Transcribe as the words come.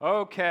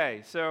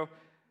Okay, so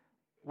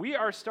we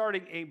are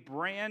starting a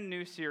brand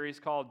new series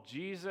called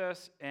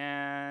Jesus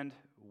and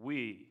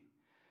We.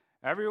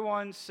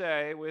 Everyone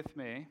say with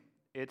me,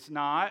 it's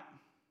not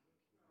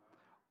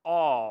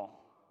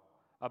all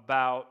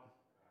about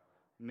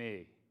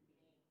me.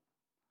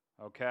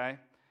 Okay?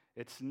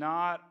 It's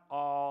not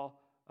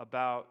all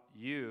about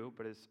you,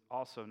 but it's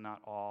also not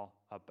all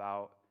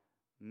about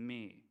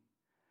me.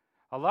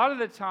 A lot of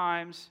the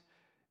times,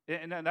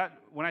 and that,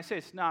 when I say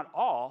it's not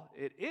all,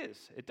 it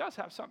is. It does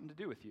have something to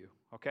do with you,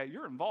 okay?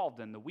 You're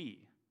involved in the we.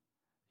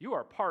 You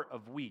are part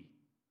of we,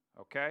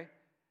 okay?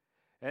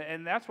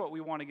 And that's what we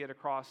want to get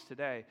across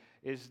today,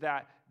 is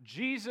that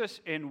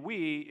Jesus and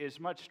we is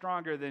much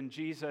stronger than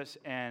Jesus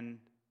and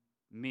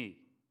me.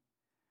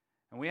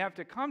 And we have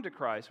to come to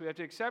Christ. We have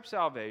to accept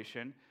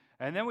salvation.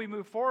 And then we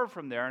move forward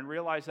from there and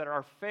realize that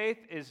our faith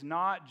is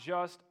not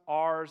just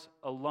ours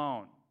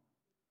alone.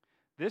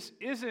 This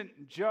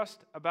isn't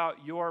just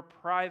about your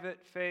private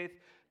faith.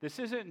 This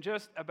isn't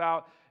just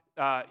about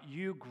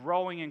you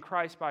growing in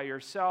Christ by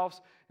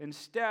yourselves.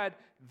 Instead,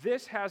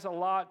 this has a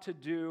lot to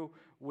do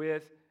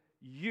with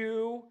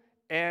you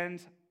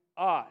and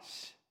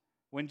us.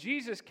 When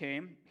Jesus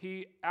came,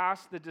 he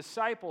asked the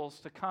disciples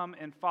to come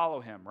and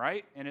follow him,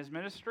 right? In his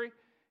ministry,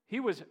 he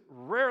was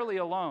rarely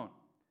alone.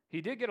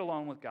 He did get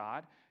alone with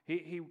God.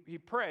 He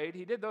prayed.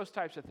 He did those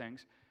types of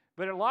things.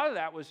 But a lot of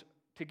that was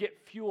to get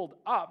fueled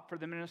up for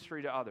the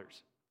ministry to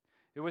others.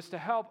 It was to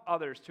help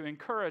others, to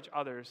encourage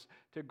others,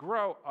 to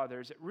grow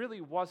others. It really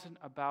wasn't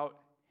about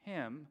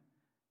him.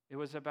 It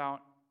was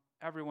about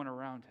everyone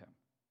around him.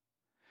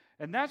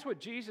 And that's what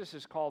Jesus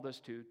has called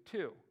us to,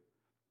 too.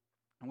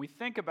 And we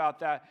think about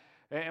that,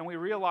 and we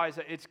realize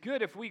that it's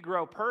good if we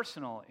grow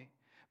personally,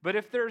 but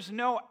if there's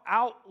no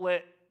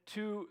outlet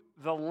to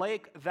the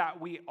lake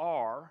that we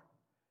are,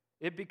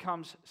 it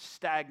becomes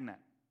stagnant.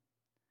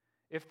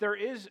 If there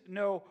is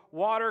no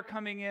water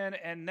coming in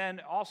and then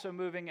also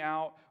moving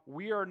out,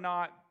 we are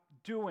not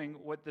doing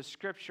what the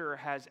Scripture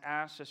has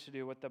asked us to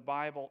do, what the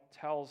Bible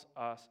tells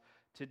us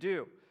to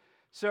do.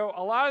 So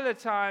a lot of the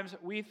times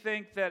we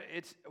think that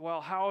it's,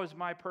 well, how is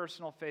my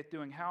personal faith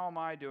doing? How am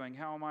I doing?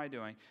 How am I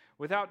doing?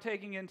 Without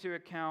taking into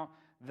account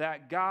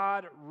that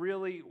God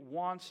really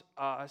wants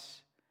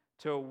us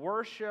to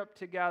worship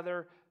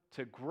together,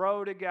 to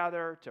grow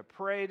together, to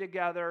pray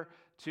together,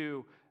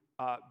 to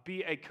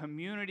be a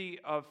community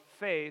of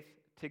faith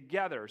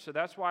together. So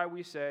that's why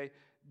we say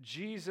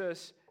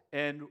Jesus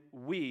and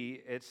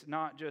we. It's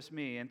not just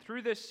me. And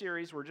through this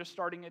series, we're just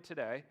starting it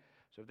today.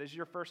 So if this is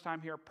your first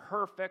time here,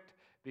 perfect,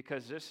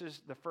 because this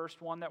is the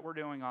first one that we're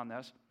doing on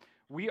this.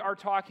 We are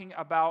talking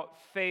about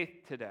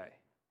faith today.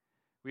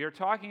 We are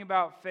talking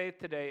about faith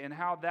today and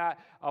how that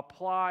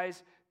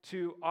applies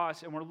to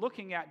us. And we're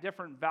looking at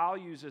different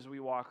values as we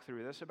walk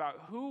through this, about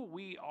who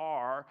we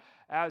are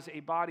as a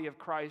body of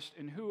Christ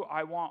and who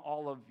I want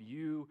all of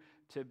you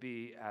to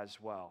be as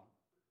well.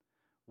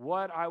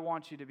 What I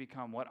want you to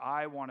become, what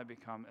I want to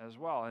become as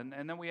well. And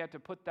then we had to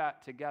put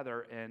that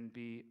together and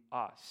be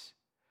us.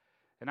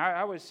 And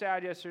I was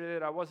sad yesterday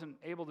that I wasn't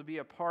able to be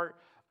a part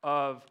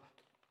of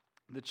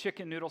the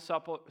chicken noodle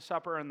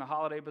supper and the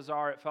holiday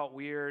bazaar. It felt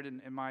weird,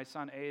 and my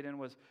son Aiden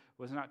was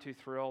not too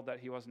thrilled that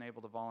he wasn't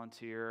able to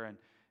volunteer, and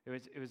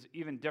it was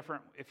even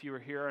different if you were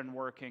here and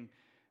working.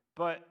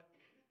 But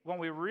when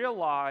we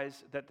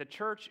realize that the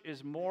church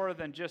is more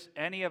than just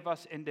any of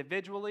us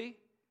individually,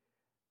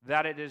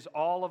 that it is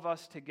all of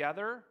us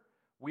together,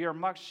 we are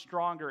much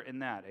stronger in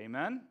that.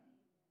 Amen?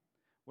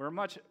 We're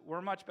much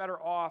better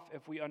off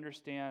if we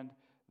understand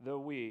the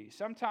we.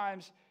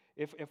 Sometimes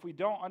if we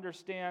don't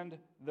understand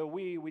the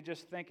we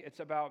just think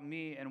it's about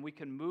me, and we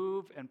can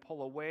move and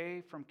pull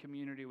away from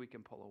community. We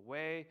can pull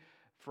away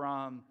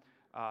from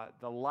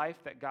the life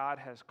that God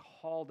has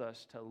called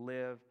us to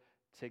live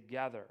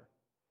together.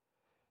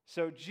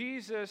 So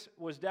Jesus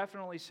was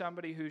definitely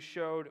somebody who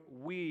showed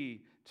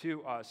we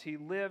to us. He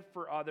lived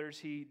for others,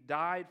 he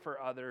died for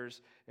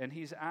others, and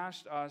he's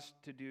asked us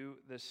to do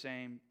the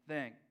same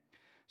thing.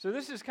 So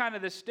this is kind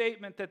of the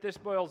statement that this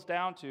boils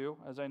down to,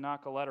 as I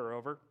knock a letter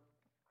over.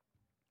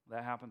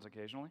 That happens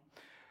occasionally.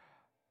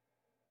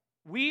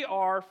 We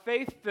are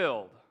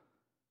faith-filled,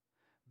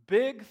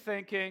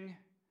 big-thinking,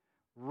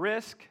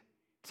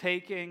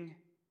 risk-taking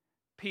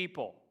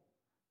people.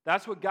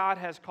 That's what God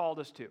has called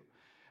us to.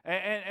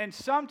 And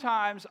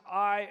sometimes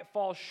I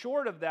fall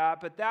short of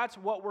that, but that's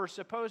what we're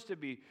supposed to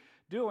be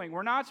doing.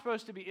 We're not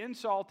supposed to be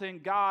insulting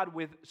God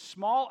with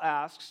small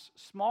asks,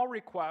 small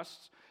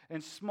requests,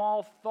 and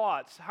small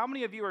thoughts. How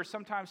many of you are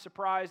sometimes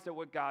surprised at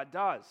what God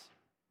does?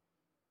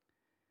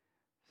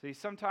 See,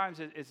 sometimes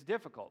it's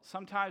difficult.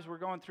 Sometimes we're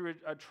going through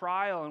a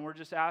trial and we're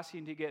just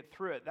asking to get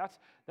through it.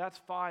 That's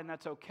fine,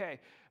 that's okay.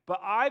 But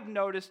I've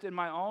noticed in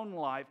my own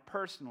life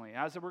personally,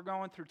 as we're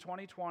going through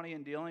 2020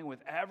 and dealing with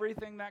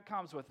everything that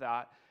comes with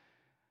that,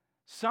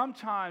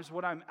 sometimes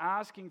what I'm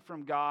asking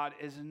from God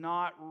is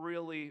not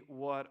really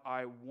what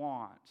I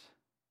want.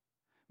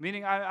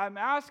 Meaning I'm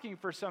asking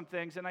for some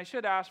things and I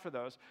should ask for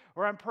those,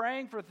 or I'm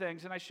praying for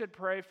things and I should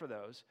pray for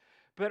those.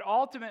 But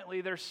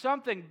ultimately, there's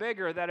something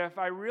bigger that if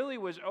I really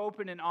was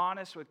open and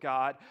honest with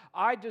God,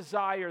 I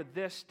desire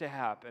this to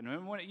happen.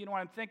 And when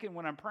I'm thinking,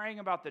 when I'm praying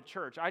about the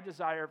church, I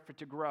desire for it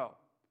to grow.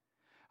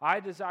 I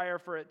desire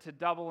for it to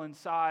double in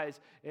size,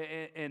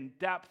 in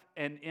depth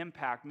and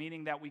impact,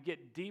 meaning that we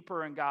get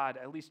deeper in God,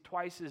 at least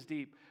twice as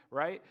deep,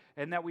 right?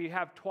 And that we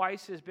have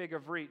twice as big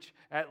of reach,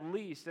 at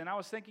least. And I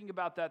was thinking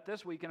about that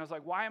this week, and I was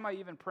like, why am I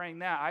even praying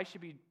that? I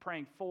should be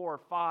praying 4 or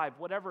 5,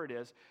 whatever it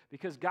is,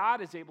 because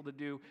God is able to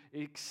do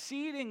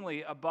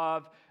exceedingly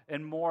above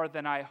and more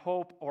than I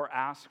hope or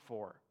ask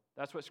for.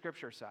 That's what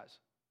Scripture says.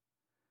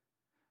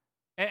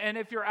 And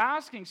if you're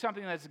asking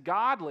something that's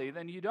godly,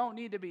 then you don't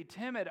need to be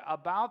timid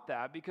about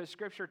that, because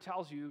Scripture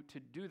tells you to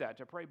do that,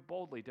 to pray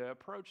boldly, to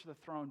approach the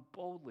throne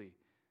boldly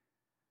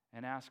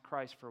and ask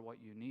Christ for what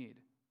you need.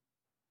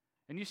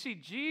 And you see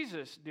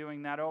Jesus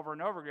doing that over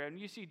and over again.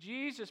 You see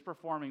Jesus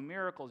performing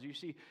miracles. You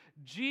see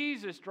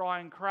Jesus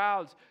drawing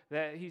crowds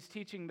that he's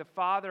teaching the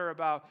Father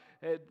about,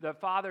 the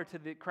Father to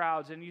the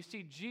crowds. And you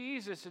see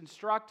Jesus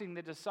instructing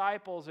the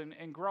disciples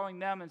and growing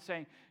them and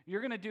saying, you're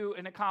going to do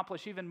and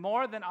accomplish even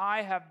more than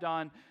I have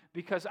done,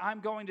 because I'm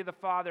going to the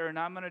Father and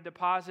I'm going to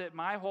deposit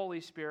my Holy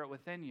Spirit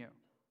within you.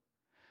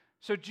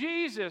 So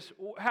Jesus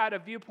had a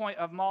viewpoint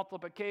of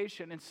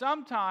multiplication, and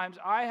sometimes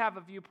I have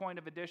a viewpoint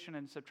of addition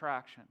and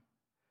subtraction.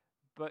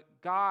 But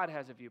God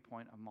has a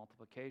viewpoint of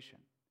multiplication.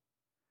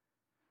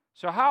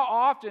 So how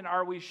often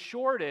are we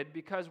shorted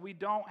because we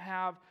don't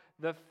have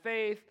the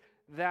faith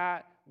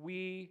that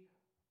we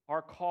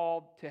are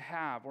called to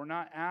have? We're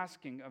not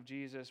asking of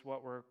Jesus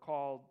what we're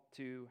called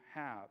to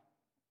have.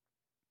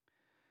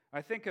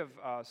 I think of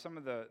some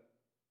of the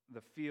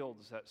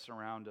fields that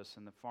surround us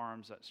and the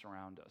farms that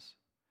surround us.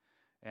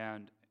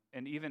 And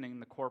even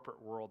in the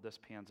corporate world, this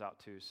pans out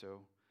too.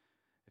 So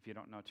if you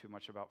don't know too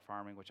much about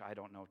farming, which I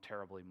don't know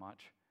terribly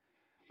much,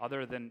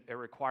 other than it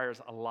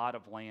requires a lot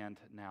of land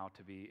now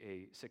to be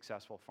a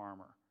successful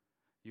farmer.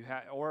 You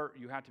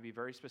have to be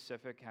very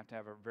specific, have to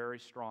have a very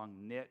strong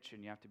niche,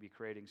 and you have to be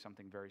creating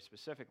something very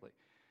specifically.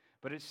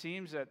 But it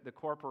seems that the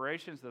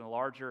corporations and the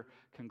larger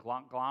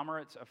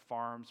conglomerates of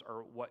farms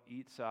are what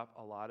eats up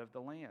a lot of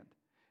the land.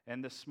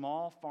 And the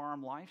small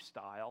farm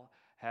lifestyle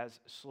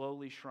has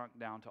slowly shrunk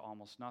down to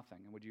almost nothing.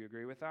 And would you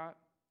agree with that?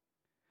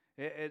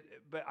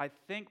 But I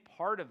think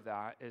part of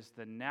that is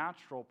the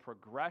natural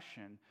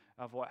progression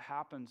of what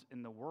happens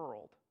in the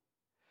world.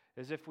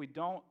 Is if we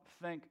don't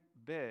think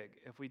big,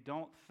 if we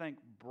don't think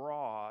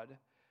broad,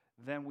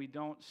 then we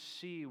don't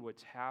see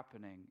what's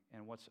happening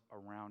and what's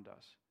around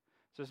us.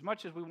 So as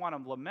much as we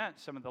want to lament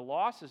some of the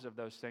losses of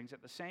those things,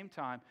 at the same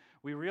time,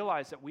 we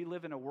realize that we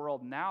live in a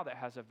world now that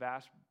has a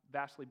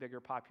vastly bigger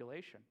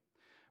population.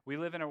 We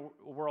live in a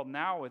world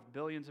now with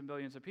billions and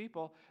billions of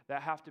people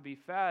that have to be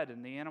fed,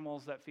 and the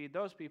animals that feed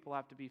those people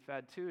have to be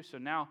fed too. So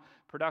now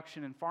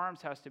production in farms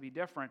has to be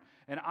different.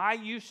 And I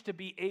used to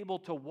be able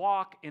to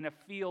walk in a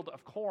field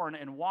of corn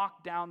and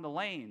walk down the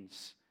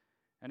lanes.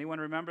 Anyone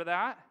remember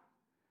that?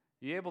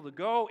 You're able to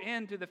go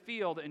into the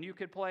field and you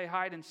could play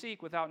hide and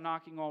seek without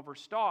knocking over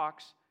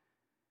stalks.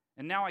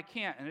 And now I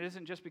can't, and it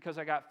isn't just because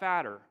I got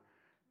fatter.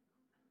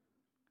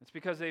 It's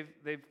because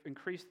they've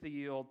increased the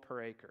yield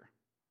per acre.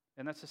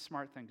 And that's a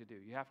smart thing to do.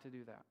 You have to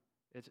do that.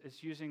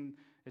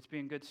 It's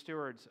being good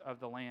stewards of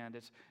the land.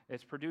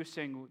 It's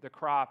producing the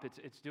crop.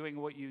 It's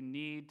doing what you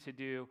need to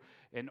do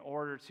in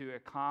order to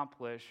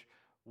accomplish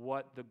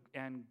what the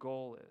end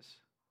goal is.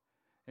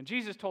 And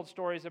Jesus told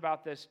stories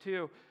about this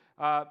too.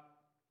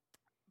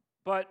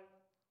 But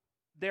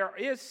there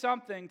is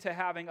something to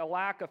having a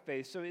lack of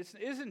faith. So it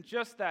isn't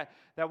just that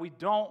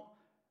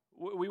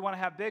we want to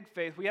have big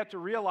faith. We have to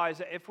realize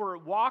that if we're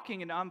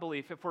walking in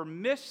unbelief, if we're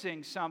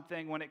missing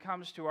something when it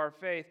comes to our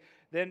faith,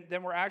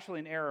 then we're actually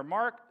in error.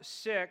 Mark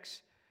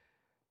 6,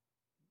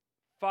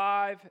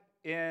 5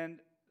 and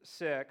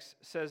 6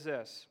 says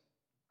this,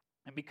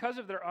 and because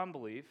of their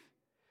unbelief,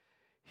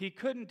 he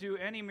couldn't do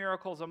any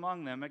miracles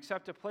among them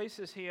except to place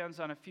his hands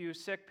on a few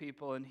sick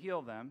people and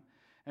heal them.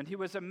 And he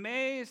was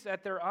amazed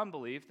at their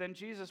unbelief. Then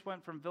Jesus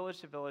went from village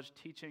to village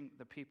teaching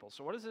the people.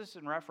 So what is this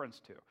in reference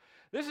to?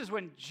 This is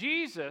when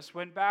Jesus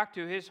went back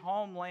to his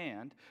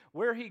homeland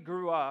where he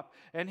grew up,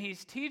 and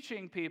he's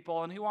teaching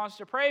people, and he wants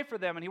to pray for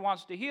them, and he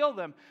wants to heal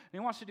them,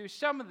 and he wants to do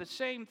some of the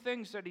same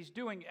things that he's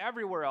doing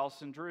everywhere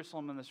else in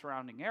Jerusalem and the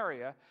surrounding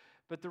area.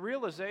 But the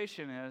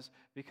realization is,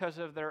 because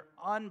of their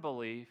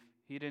unbelief,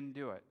 he didn't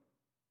do it.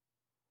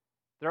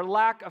 Their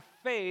lack of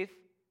faith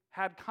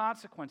had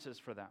consequences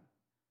for them.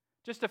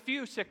 Just a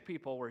few sick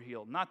people were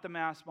healed, not the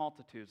mass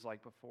multitudes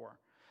like before.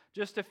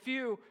 Just a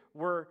few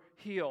were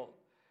healed.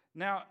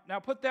 Now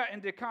put that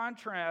into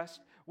contrast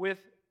with,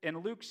 in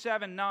Luke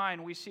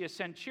 7:9, we see a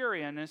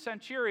centurion. And a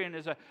centurion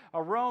is a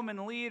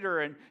Roman leader,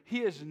 and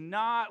he is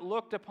not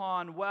looked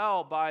upon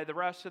well by the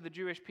rest of the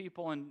Jewish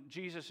people and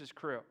Jesus'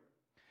 crew.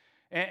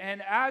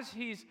 And as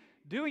he's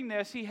doing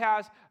this, he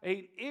has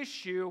an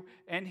issue,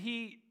 and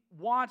he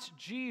wants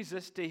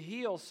Jesus to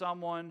heal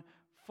someone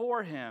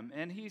for him.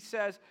 And he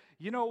says,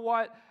 you know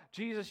what,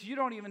 Jesus, you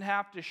don't even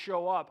have to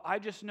show up. I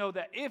just know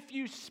that if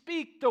you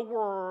speak the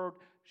word,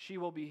 she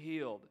will be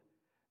healed.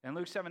 And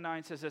Luke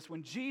 7:9 says this,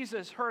 when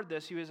Jesus heard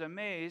this, he was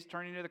amazed,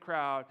 turning to the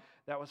crowd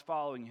that was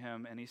following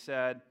him, and he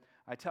said,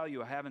 I tell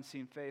you, I haven't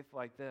seen faith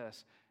like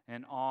this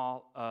in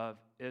all of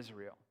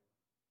Israel.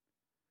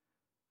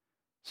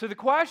 So the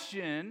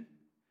question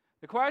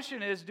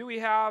is, do we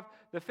have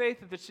the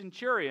faith of the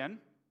centurion,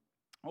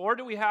 or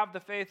do we have the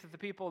faith of the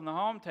people in the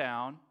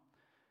hometown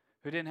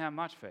who didn't have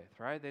much faith,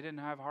 right? They didn't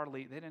have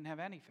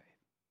any faith.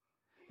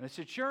 And the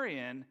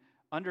centurion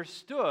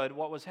understood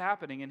what was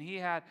happening, and he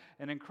had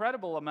an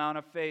incredible amount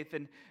of faith,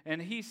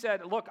 and he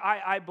said, look,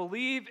 I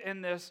believe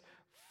in this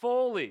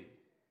fully,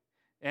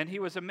 and he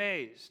was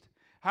amazed.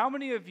 How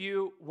many of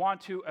you want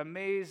to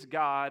amaze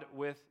God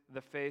with the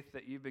faith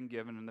that you've been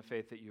given and the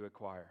faith that you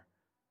acquire?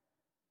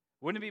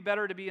 Wouldn't it be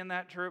better to be in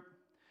that troop?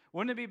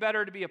 Wouldn't it be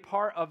better to be a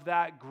part of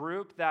that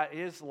group that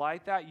is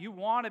like that? You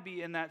want to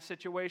be in that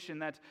situation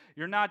that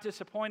you're not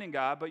disappointing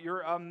God, but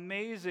you're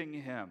amazing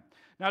Him.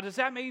 Now, does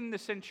that mean the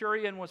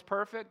centurion was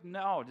perfect?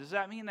 No. Does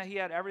that mean that he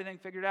had everything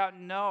figured out?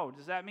 No.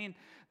 Does that mean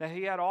that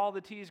he had all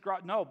the T's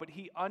crossed? No, but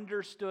he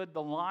understood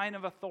the line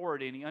of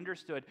authority, and he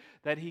understood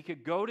that he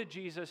could go to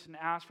Jesus and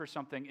ask for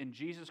something, and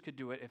Jesus could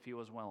do it if he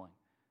was willing.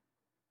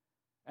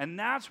 And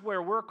that's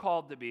where we're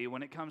called to be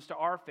when it comes to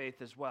our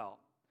faith as well.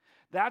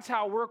 That's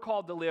how we're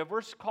called to live.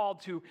 We're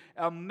called to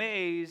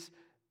amaze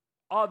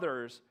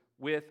others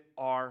with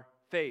our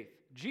faith.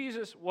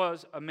 Jesus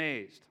was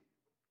amazed.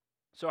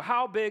 So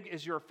how big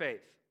is your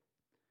faith?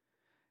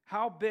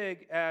 How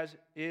big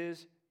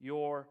is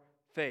your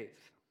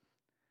faith?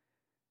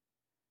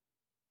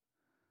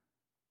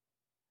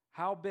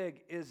 How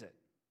big is it?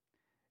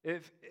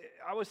 If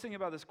I was thinking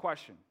about this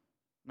question,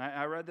 and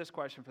I read this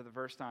question for the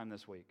first time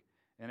this week,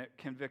 and it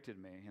convicted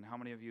me. And how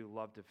many of you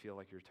love to feel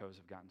like your toes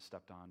have gotten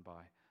stepped on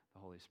by the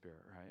Holy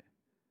Spirit, right?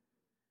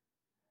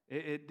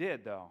 It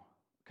did, though,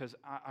 because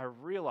I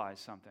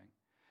realized something.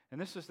 And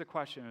this is the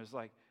question. It was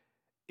like,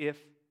 if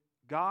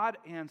God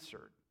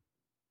answered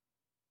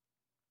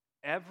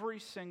every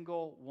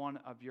single one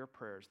of your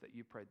prayers that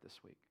you prayed this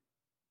week,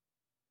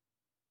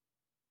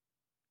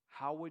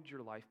 how would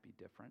your life be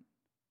different?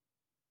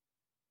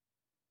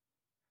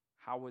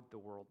 How would the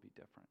world be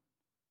different?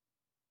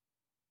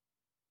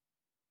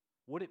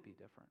 Would it be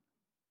different?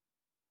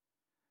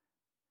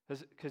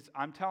 Because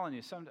I'm telling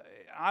you,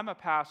 I'm a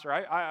pastor.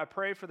 I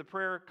pray for the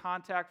prayer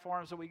contact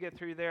forms that we get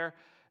through there,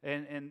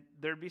 and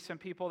there'd be some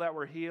people that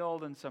were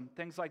healed and some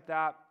things like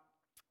that.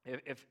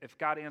 If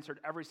God answered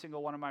every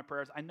single one of my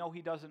prayers, I know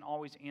He doesn't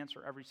always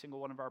answer every single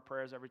one of our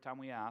prayers every time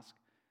we ask,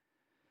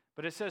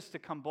 but it says to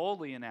come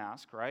boldly and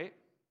ask, right?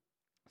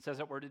 It says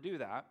that we're to do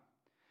that.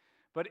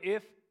 But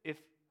if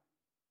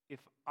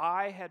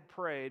I had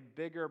prayed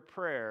bigger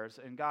prayers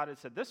and God had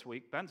said, this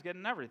week, Ben's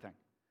getting everything,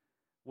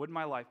 would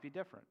my life be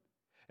different?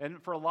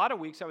 And for a lot of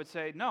weeks, I would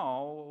say,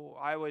 no,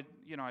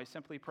 I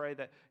simply pray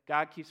that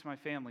God keeps my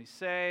family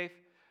safe.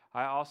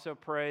 I also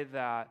pray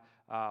that,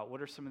 what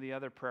are some of the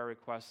other prayer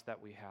requests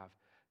that we have?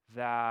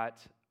 That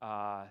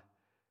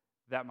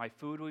my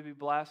food would be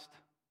blessed,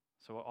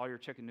 so all your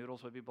chicken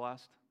noodles would be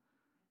blessed.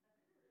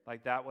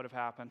 Like that would have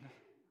happened.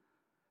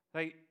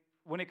 Like,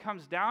 when it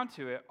comes down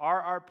to it,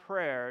 are our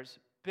prayers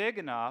big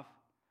enough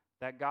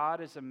that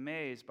God is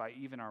amazed by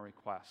even our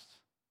requests?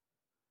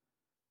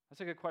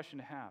 That's a good question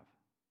to have.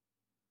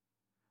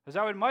 Because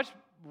I would much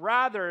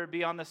rather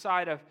be on the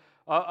side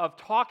of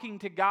talking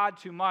to God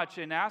too much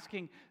and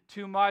asking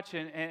too much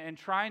and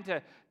trying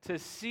to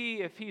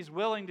see if He's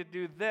willing to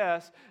do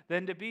this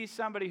than to be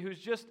somebody who's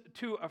just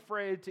too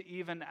afraid to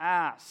even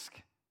ask.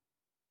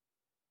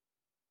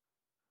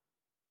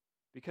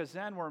 Because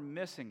then we're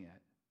missing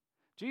it.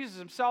 Jesus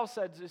Himself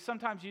said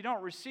sometimes you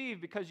don't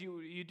receive because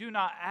you do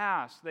not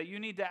ask, that you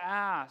need to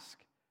ask.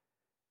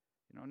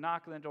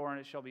 Knock on the door and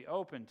it shall be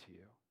open to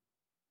you.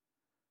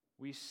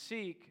 We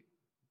seek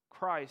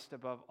Christ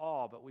above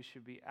all, but we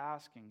should be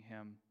asking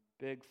Him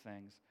big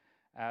things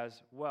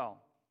as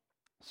well.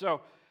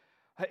 So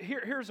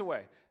here's a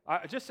way.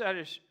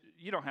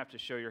 You don't have to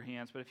show your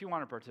hands, but if you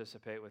want to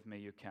participate with me,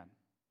 you can.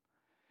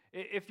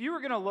 If you were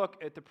going to look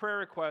at the prayer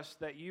requests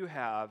that you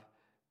have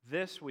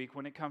this week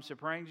when it comes to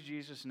praying to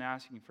Jesus and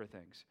asking for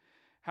things,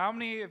 how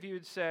many of you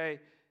would say,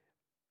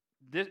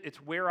 it's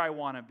where I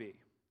want to be?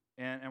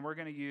 And we're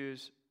going to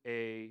use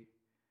an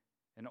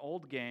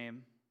old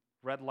game,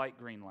 red light,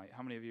 green light.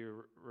 How many of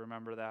you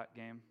remember that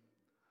game?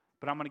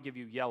 But I'm going to give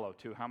you yellow,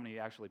 too. How many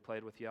actually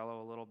played with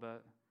yellow a little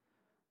bit?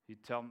 You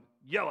tell them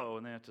yellow,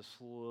 and they have to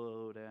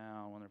slow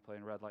down when they're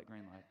playing red light,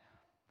 green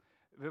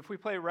light. If we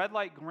play red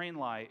light, green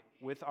light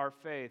with our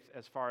faith,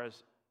 as far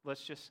as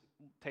let's just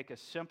take a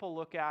simple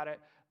look at it.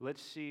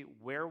 Let's see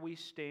where we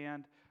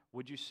stand.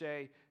 Would you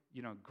say,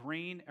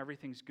 green,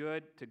 everything's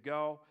good to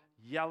go?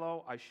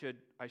 Yellow, I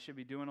should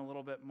be doing a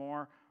little bit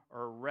more.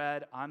 Or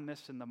red, I'm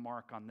missing the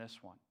mark on this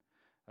one.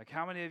 Like,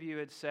 how many of you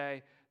would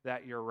say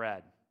that you're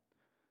red?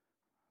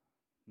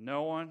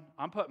 No one?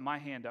 I'm putting my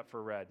hand up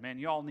for red. Man,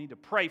 you all need to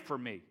pray for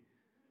me.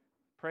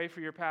 Pray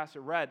for your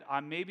pastor. Red,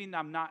 maybe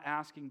I'm not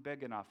asking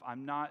big enough.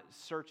 I'm not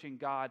searching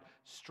God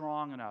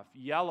strong enough.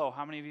 Yellow,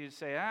 how many of you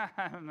say,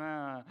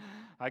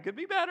 I could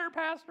be better,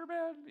 Pastor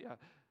Ben? Yeah.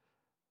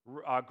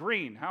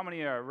 Green, how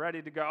many are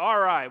ready to go? All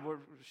right,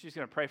 she's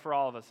going to pray for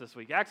all of us this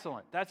week.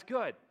 Excellent. That's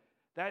good.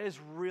 That is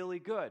really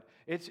good.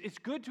 It's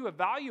good to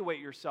evaluate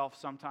yourself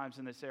sometimes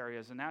in this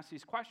areas and ask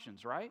these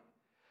questions, right?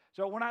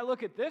 So when I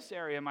look at this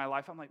area in my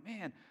life, I'm like,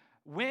 man,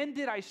 when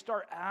did I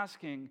start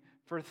asking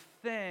for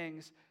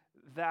things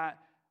that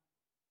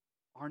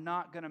are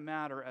not going to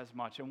matter as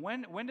much? And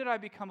when did I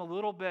become a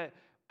little bit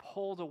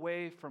pulled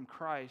away from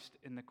Christ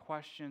in the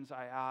questions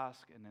I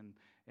ask and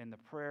in the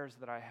prayers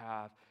that I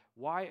have?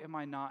 Why am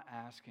I not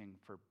asking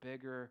for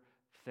bigger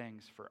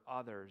things for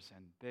others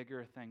and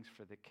bigger things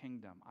for the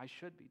kingdom? I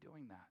should be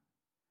doing that.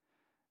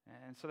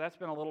 And so that's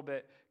been a little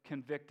bit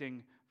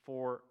convicting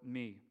for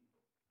me.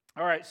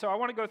 All right, so I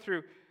want to go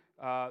through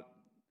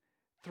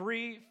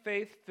 3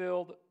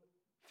 faith-filled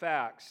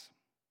facts.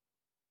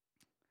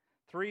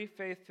 3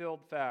 faith-filled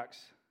facts.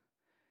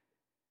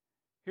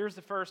 Here's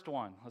the first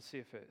one. Let's see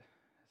if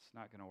it's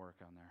not going to work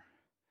on there.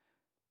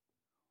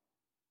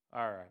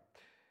 All right.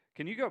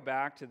 Can you go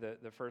back to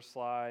the first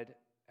slide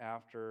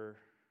after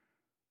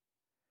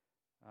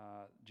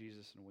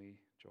Jesus and we,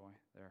 Joy,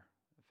 there,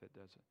 if it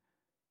does it.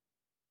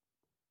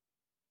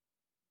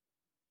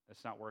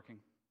 It's not working?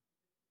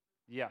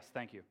 Yes,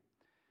 thank you.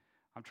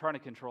 I'm trying to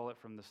control it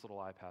from this little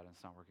iPad and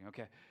it's not working.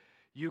 Okay.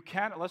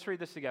 Let's read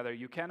this together.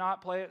 You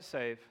cannot play it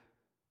safe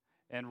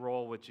and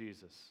roll with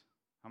Jesus.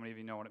 How many of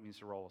you know what it means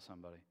to roll with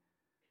somebody?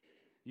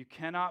 You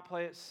cannot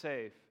play it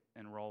safe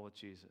and roll with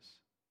Jesus.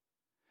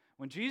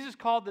 When Jesus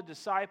called the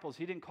disciples,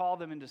 he didn't call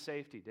them into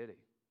safety, did he?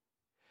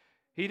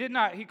 He did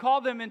not. He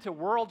called them into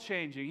world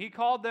changing. He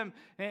called them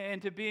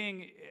into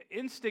being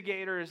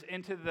instigators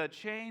into the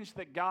change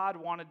that God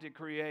wanted to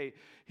create.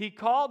 He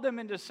called them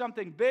into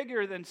something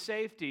bigger than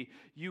safety.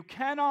 You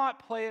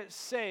cannot play it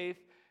safe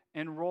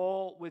and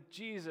roll with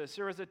Jesus.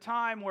 There was a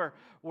time where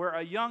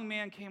a young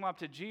man came up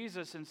to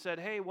Jesus and said,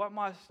 hey, what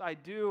must I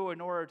do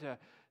in order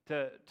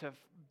to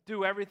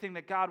do everything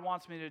that God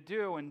wants me to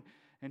do? And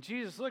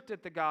Jesus looked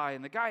at the guy,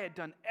 and the guy had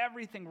done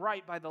everything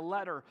right by the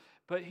letter,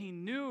 but he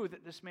knew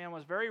that this man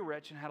was very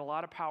rich and had a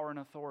lot of power and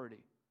authority.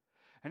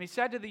 And he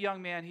said to the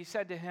young man, he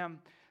said to him,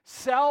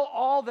 sell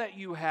all that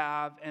you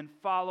have and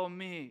follow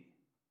me.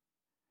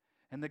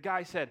 And the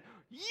guy said,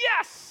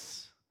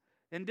 yes,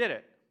 and did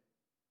it.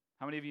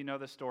 How many of you know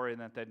the story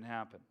and that didn't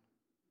happen?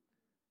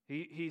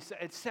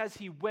 It says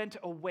he went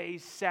away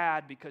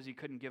sad because he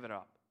couldn't give it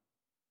up.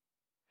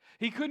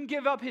 He couldn't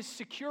give up his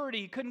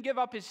security. He couldn't give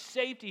up his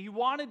safety. He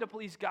wanted to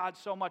please God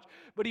so much,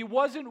 but he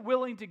wasn't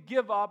willing to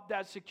give up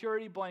that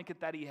security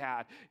blanket that he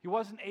had. He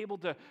wasn't able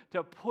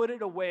to put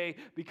it away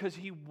because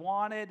he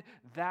wanted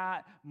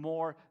that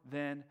more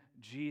than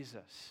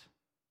Jesus.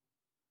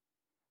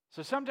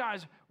 So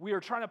sometimes we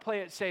are trying to play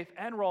it safe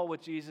and roll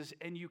with Jesus,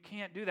 and you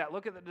can't do that.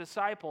 Look at the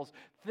disciples.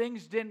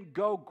 Things didn't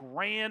go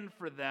grand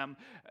for them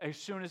as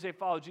soon as they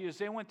followed Jesus.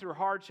 They went through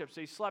hardships.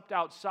 They slept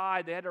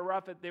outside. They had to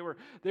rough it. They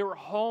were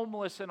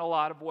homeless in a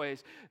lot of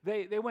ways.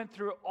 They went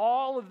through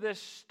all of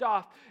this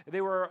stuff.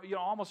 They were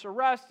almost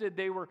arrested.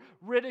 They were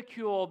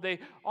ridiculed. They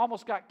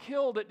almost got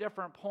killed at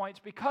different points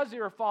because they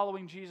were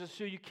following Jesus.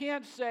 So you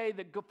can't say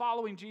that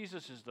following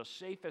Jesus is the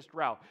safest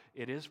route.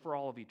 It is for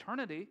all of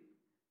eternity.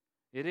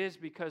 It is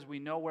because we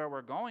know where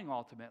we're going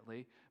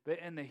ultimately, but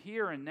in the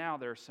here and now,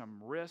 there's some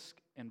risk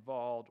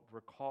involved.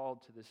 We're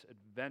called to this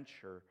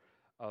adventure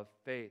of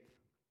faith.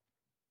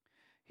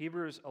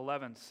 Hebrews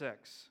 11:6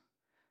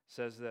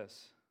 says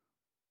this,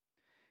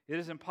 it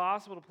is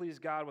impossible to please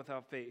God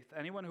without faith.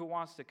 Anyone who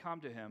wants to come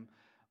to him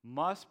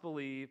must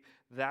believe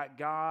that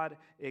God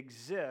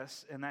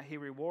exists and that he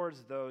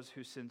rewards those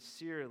who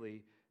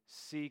sincerely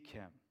seek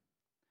him.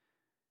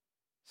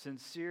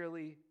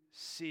 Sincerely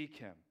seek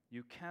him.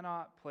 You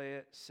cannot play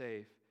it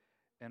safe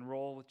and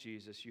roll with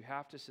Jesus. You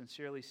have to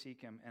sincerely seek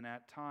him, and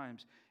at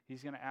times,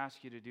 he's going to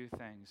ask you to do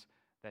things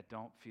that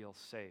don't feel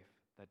safe,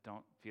 that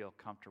don't feel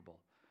comfortable,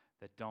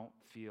 that don't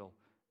feel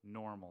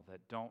normal,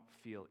 that don't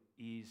feel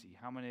easy.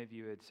 How many of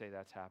you would say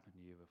that's happened to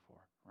you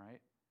before,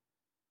 right?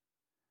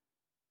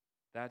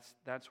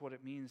 That's what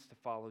it means to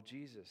follow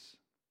Jesus.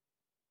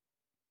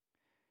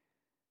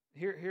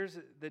 Here's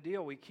the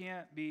deal. We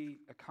can't be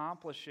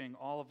accomplishing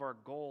all of our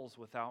goals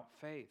without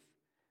faith.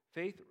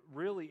 Faith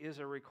really is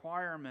a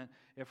requirement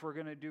if we're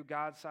going to do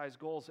God-sized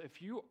goals.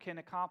 If you can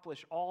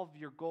accomplish all of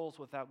your goals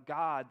without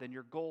God, then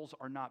your goals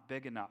are not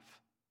big enough.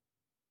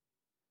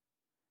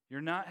 You're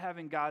not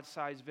having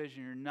God-sized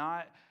vision. You're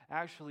not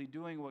actually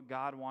doing what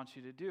God wants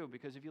you to do.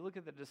 Because if you look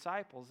at the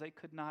disciples, they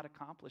could not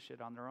accomplish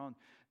it on their own.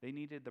 They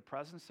needed the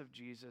presence of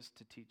Jesus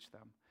to teach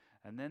them.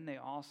 And then they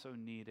also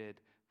needed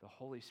the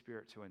Holy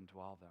Spirit to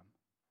indwell them.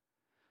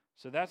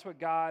 So that's what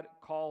God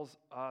calls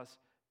us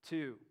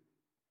to.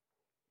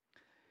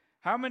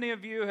 How many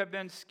of you have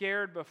been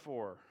scared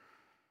before?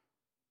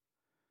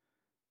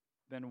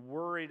 Been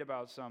worried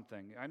about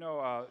something? I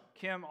know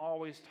Kim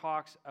always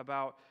talks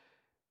about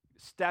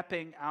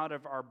stepping out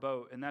of our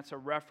boat, and that's a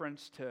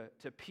reference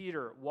to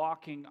Peter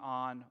walking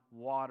on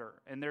water.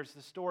 And there's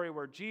the story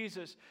where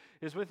Jesus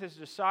is with his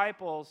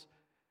disciples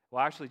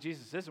Well, actually,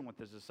 Jesus isn't with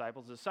his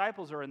disciples. The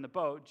disciples are in the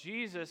boat.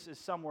 Jesus is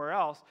somewhere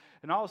else.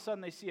 And all of a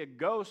sudden, they see a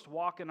ghost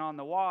walking on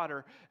the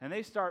water, and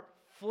they start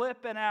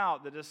flipping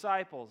out, the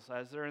disciples,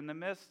 as they're in the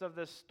midst of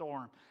this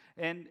storm.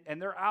 And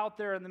they're out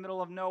there in the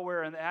middle of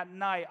nowhere and at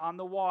night on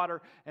the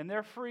water, and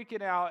they're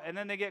freaking out. And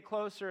then they get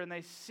closer, and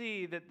they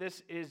see that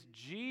this is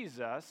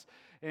Jesus.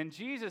 And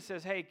Jesus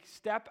says, hey,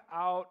 step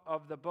out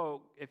of the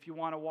boat if you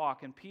want to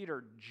walk. And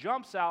Peter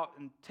jumps out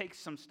and takes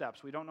some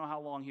steps. We don't know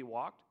how long he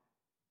walked.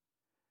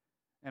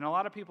 And a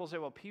lot of people say,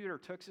 well, Peter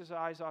took his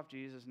eyes off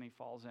Jesus and he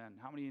falls in.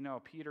 How many of you know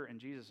Peter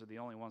and Jesus are the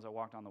only ones that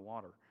walked on the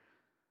water?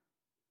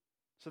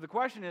 So the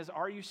question is,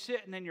 are you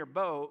sitting in your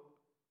boat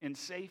in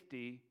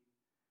safety,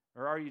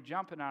 or are you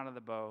jumping out of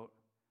the boat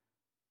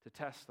to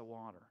test the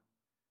water?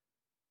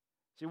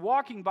 See,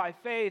 walking by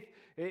faith,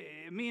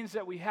 it means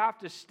that we have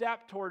to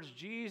step towards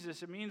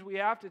Jesus. It means we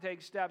have to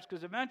take steps,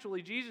 because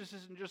eventually Jesus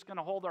isn't just going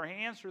to hold our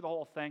hands through the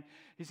whole thing.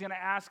 He's going to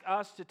ask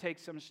us to take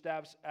some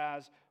steps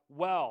as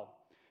well.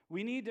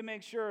 We need to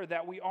make sure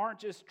that we aren't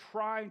just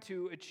trying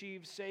to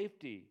achieve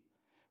safety.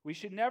 We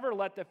should never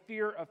let the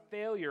fear of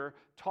failure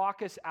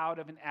talk us out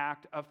of an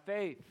act of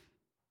faith.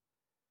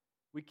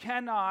 We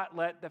cannot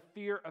let the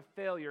fear of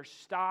failure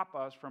stop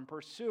us from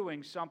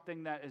pursuing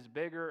something that is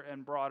bigger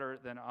and broader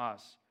than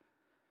us.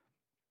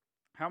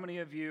 How many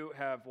of you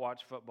have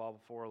watched football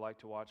before, like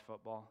to watch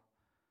football?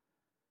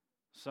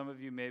 Some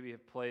of you maybe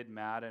have played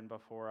Madden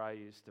before. I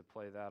used to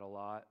play that a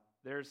lot.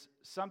 There's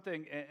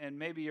something, and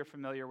maybe you're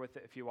familiar with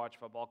it if you watch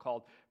football,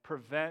 called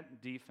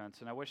prevent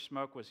defense. And I wish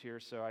Smoke was here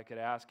so I could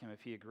ask him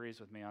if he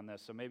agrees with me on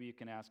this. So maybe you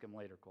can ask him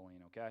later,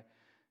 Colleen, okay?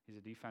 He's a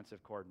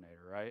defensive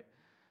coordinator, right?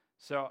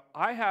 So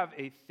I have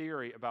a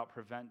theory about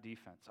prevent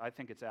defense. I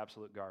think it's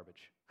absolute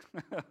garbage.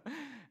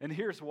 And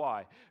here's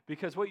why.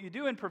 Because what you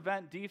do in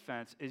prevent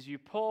defense is you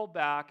pull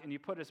back and you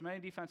put as many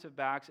defensive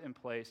backs in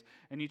place,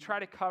 and you try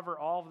to cover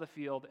all of the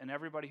field and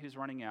everybody who's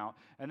running out.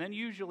 And then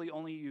usually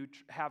only you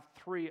have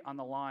 3 on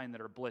the line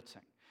that are blitzing.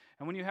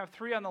 And when you have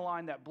 3 on the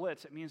line that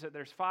blitz, it means that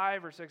there's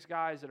 5 or 6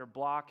 guys that are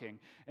blocking,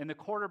 and the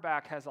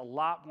quarterback has a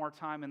lot more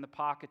time in the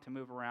pocket to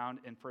move around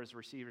and for his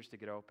receivers to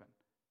get open.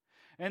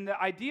 And the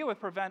idea with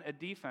prevent a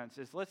defense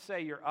is, let's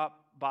say you're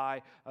up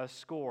by a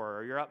score,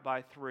 or you're up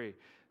by 3.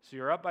 So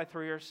you're up by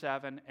 3 or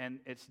 7, and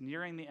it's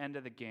nearing the end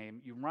of the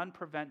game. You run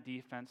prevent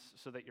defense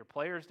so that your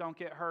players don't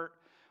get hurt,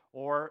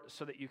 or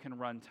so that you can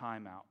run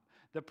timeout.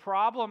 The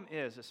problem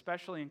is,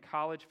 especially in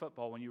college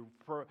football, when you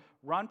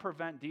run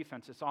prevent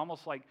defense, it's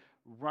almost like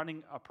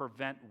running a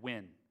prevent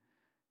win.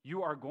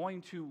 You are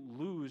going to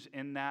lose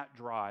in that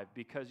drive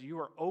because you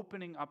are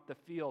opening up the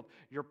field.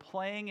 You're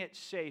playing it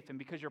safe, and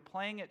because you're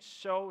playing it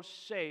so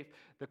safe,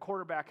 the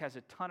quarterback has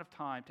a ton of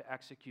time to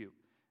execute.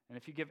 And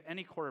if you give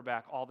any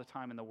quarterback all the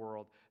time in the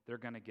world, they're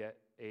going to get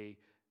a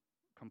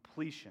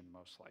completion,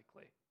 most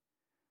likely.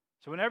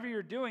 So whenever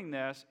you're doing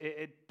this,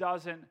 it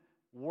doesn't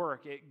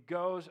work. It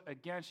goes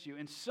against you.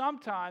 And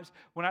sometimes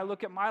when I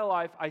look at my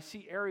life, I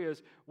see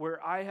areas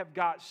where I have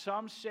got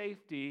some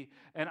safety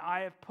and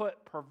I have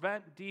put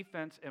prevent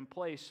defense in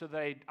place so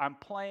that I'm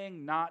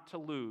playing not to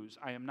lose.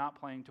 I am not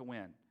playing to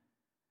win.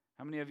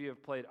 How many of you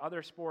have played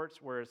other sports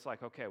where it's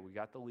like, okay, we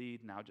got the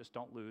lead, now just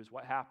don't lose?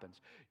 What happens?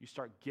 You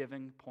start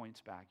giving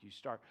points back. You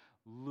start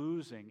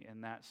losing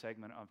in that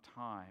segment of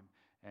time.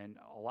 And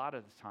a lot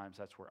of the times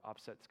that's where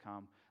upsets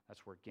come.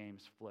 That's where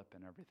games flip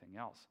and everything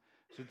else.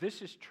 So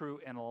this is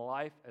true in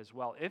life as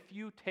well. If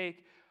you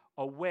take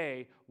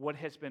away what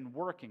has been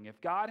working,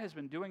 if God has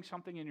been doing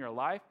something in your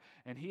life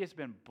and He has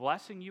been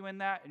blessing you in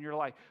that, and you're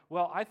like,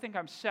 well, I think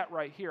I'm set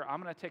right here,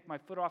 I'm going to take my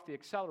foot off the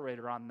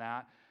accelerator on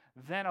that,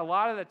 then a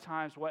lot of the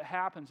times what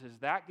happens is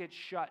that gets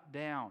shut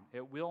down.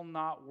 It will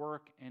not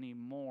work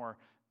anymore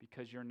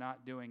because you're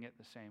not doing it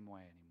the same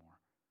way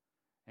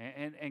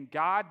anymore. And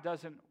God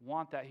doesn't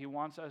want that. He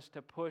wants us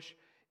to push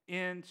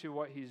into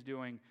what He's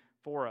doing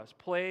for us.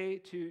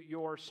 Play to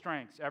your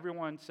strengths.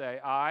 Everyone say,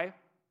 I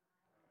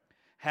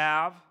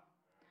have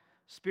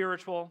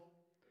spiritual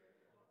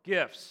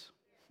gifts.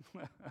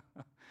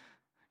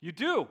 You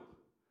do.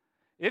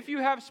 If you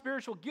have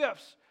spiritual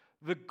gifts,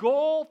 the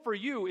goal for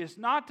you is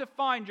not to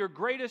find your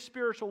greatest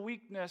spiritual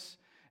weakness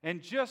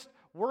and just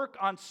work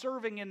on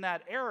serving in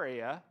that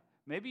area.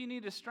 Maybe you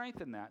need to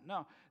strengthen that.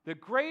 No. The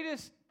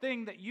greatest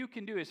thing that you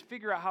can do is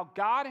figure out how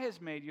God has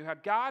made you, how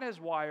God has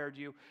wired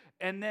you,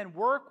 and then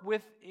work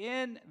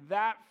within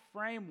that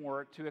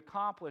framework to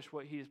accomplish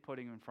what He is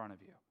putting in front of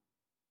you.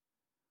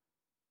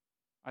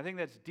 I think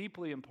that's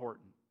deeply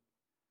important.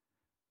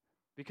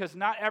 Because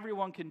not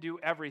everyone can do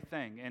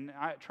everything. And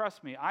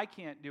trust me, I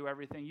can't do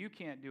everything. You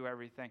can't do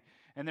everything.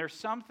 And there's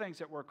some things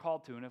that we're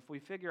called to. And if we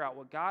figure out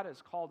what God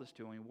has called us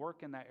to and we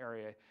work in that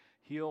area,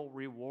 He'll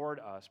reward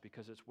us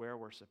because it's where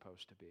we're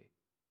supposed to be.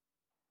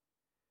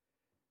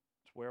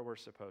 It's where we're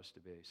supposed to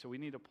be. So we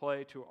need to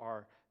play to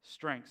our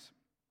strengths.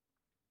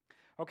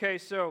 Okay,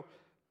 so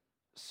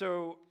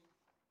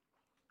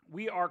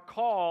we are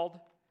called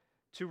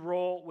to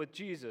roll with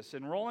Jesus.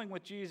 And rolling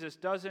with Jesus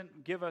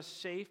doesn't give us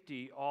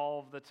safety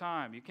all the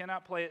time. You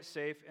cannot play it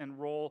safe and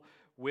roll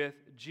with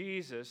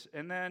Jesus.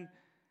 And then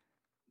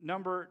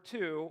Number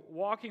 2,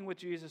 walking with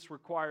Jesus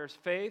requires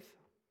faith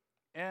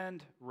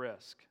and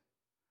risk.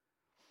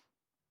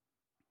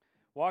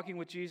 Walking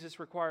with Jesus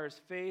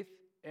requires faith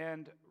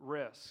and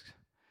risk.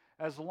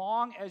 As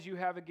long as you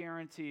have a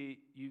guarantee,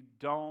 you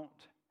don't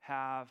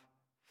have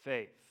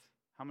faith.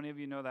 How many of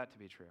you know that to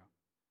be true?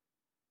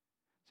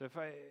 So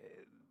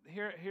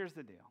here's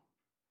the deal.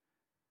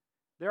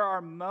 There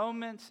are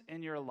moments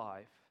in your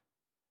life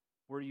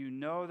where you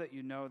know that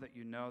you know that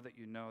you know that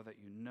you know that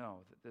you know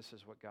that this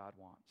is what God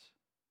wants.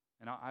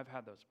 And I've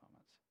had those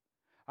moments.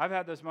 I've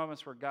had those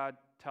moments where God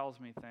tells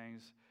me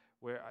things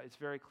where it's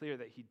very clear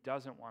that He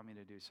doesn't want me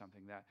to do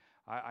something, that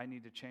I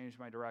need to change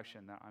my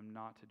direction, that I'm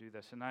not to do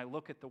this. And I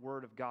look at the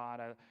Word of God,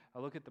 I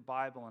look at the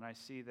Bible, and I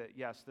see that,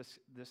 yes,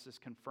 this is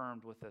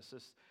confirmed with this.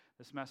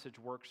 This message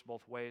works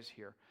both ways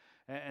here.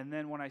 And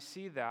then when I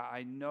see that,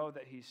 I know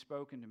that He's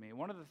spoken to me.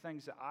 One of the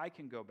things that I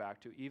can go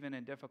back to, even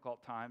in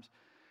difficult times,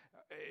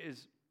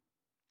 is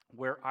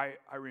where I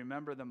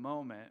remember the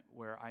moment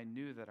where I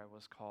knew that I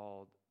was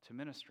called to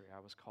ministry. I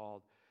was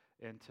called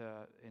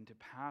into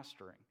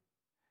pastoring.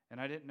 And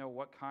I didn't know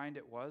what kind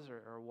it was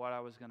or what I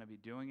was going to be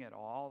doing at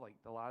all. Like,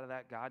 a lot of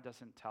that God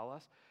doesn't tell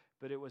us.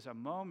 But it was a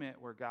moment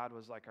where God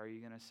was like, are you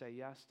going to say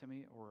yes to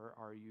me, or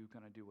are you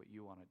going to do what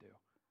you want to do?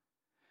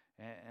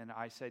 And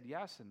I said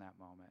yes in that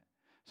moment.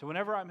 So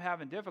whenever I'm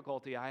having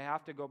difficulty, I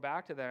have to go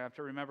back to that. I have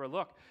to remember,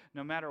 look,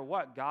 no matter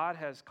what, God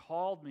has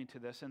called me to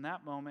this, and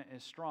that moment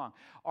is strong.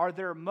 Are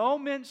there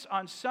moments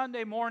on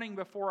Sunday morning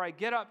before I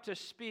get up to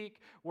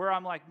speak where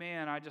I'm like,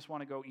 man, I just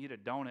want to go eat a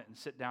donut and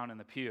sit down in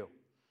the pew?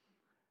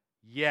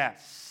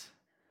 Yes.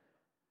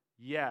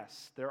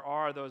 Yes, there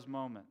are those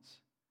moments.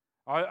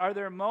 Are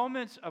there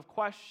moments of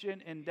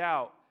question and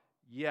doubt?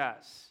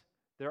 Yes,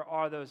 there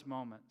are those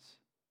moments.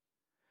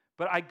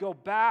 But I go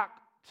back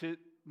to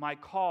my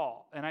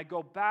call, and I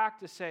go back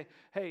to say,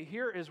 hey,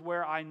 here is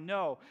where I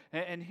know,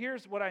 and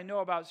here's what I know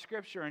about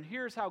Scripture, and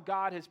here's how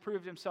God has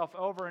proved Himself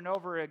over and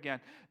over again.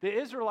 The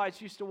Israelites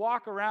used to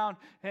walk around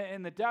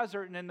in the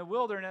desert and in the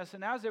wilderness,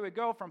 and as they would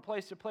go from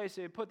place to place,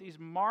 they would put these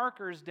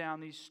markers down,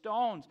 these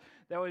stones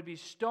that would be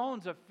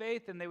stones of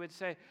faith, and they would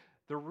say,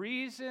 the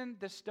reason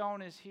the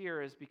stone is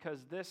here is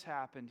because this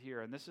happened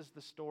here. And this is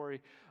the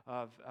story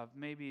of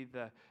maybe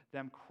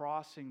them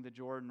crossing the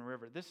Jordan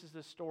River. This is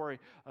the story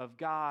of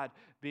God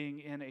being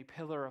in a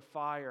pillar of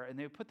fire. And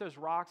they put those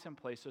rocks in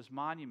place, those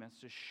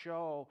monuments, to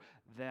show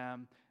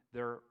them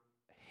their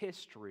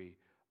history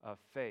of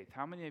faith.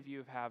 How many of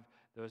you have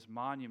those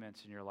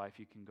monuments in your life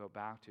you can go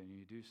back to, and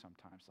you do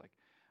sometimes? Like,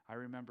 I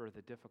remember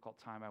the difficult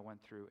time I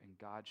went through, and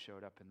God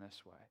showed up in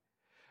this way.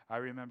 I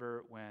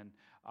remember when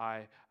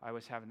I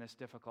was having this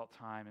difficult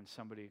time and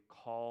somebody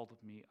called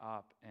me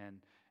up and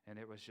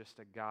it was just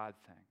a God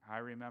thing. I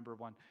remember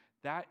when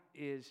that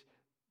is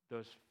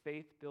those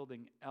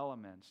faith-building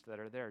elements that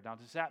are there. Now,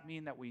 does that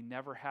mean that we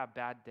never have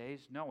bad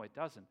days? No, it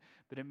doesn't.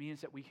 But it means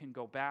that we can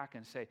go back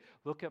and say,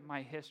 look at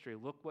my history.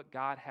 Look what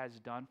God has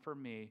done for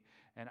me,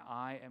 and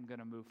I am going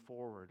to move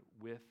forward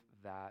with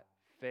that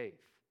faith.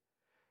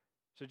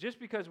 So just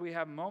because we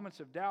have moments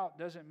of doubt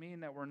doesn't mean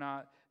that we're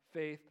not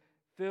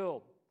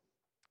faith-filled.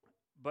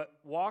 But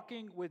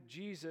walking with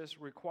Jesus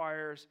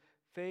requires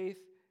faith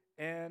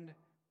and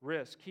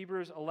risk.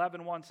 Hebrews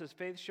 11:1 says,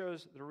 faith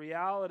shows the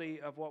reality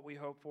of what we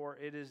hope for.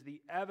 It is the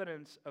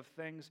evidence of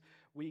things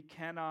we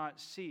cannot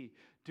see.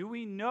 Do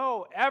we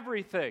know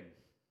everything?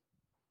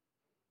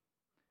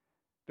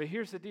 But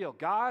here's the deal.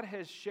 God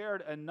has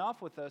shared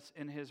enough with us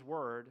in His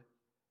Word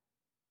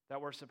that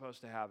we're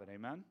supposed to have it.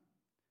 Amen?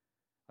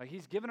 Like,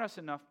 He's given us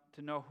enough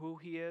to know who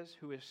He is,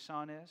 who His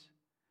Son is,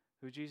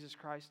 who Jesus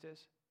Christ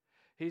is.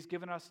 He's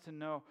given us to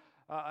know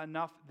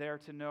enough there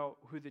to know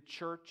who the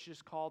church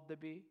is called to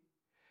be.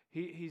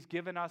 He's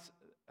given us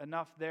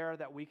enough there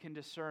that we can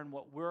discern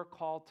what we're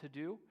called to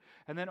do.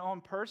 And then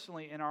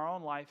personally, in our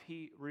own life,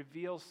 He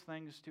reveals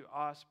things to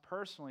us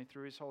personally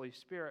through His Holy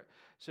Spirit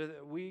so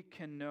that we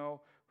can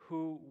know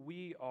who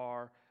we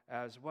are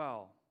as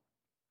well.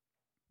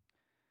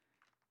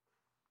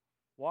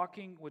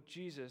 Walking with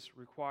Jesus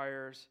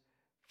requires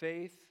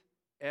faith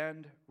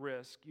and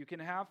risk. You can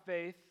have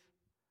faith,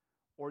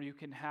 or you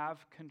can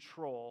have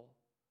control,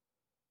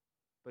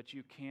 but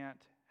you can't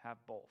have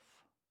both.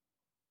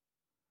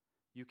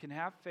 You can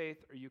have faith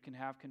or you can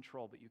have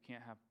control, but you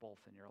can't have both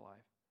in your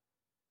life.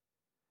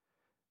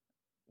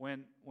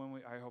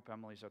 I hope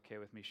Emily's okay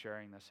with me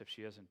sharing this. If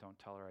she isn't, don't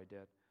tell her I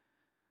did.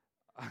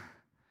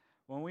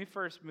 When we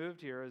first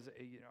moved here, it was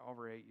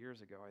over 8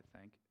 years ago, I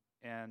think,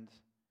 and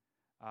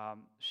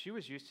she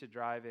was used to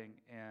driving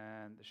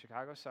in the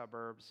Chicago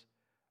suburbs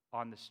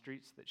on the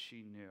streets that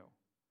she knew.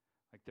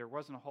 Like, there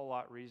wasn't a whole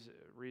lot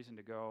reason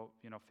to go,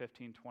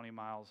 15, 20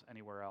 miles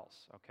anywhere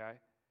else, okay?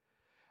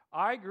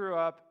 I grew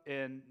up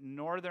in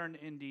northern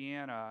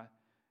Indiana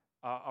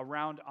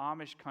around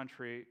Amish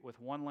country with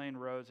one-lane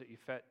roads that you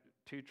fit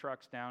 2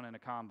 trucks down in a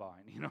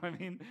combine. You know what I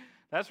mean?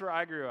 That's where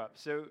I grew up.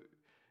 So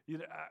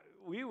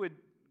we would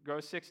go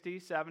 60,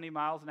 70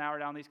 miles an hour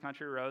down these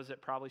country roads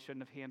that probably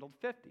shouldn't have handled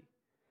 50.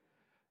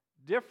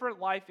 Different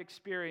life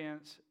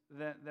experience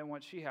than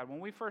what she had. When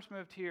we first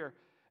moved here,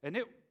 and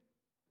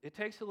it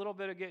takes a little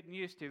bit of getting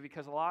used to,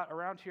 because a lot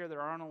around here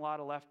there aren't a lot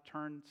of left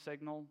turn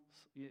signals,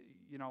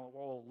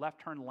 left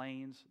turn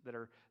lanes that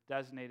are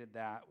designated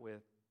that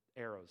with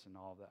arrows and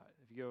all that.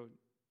 If you go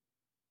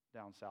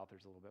down south,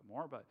 there's a little bit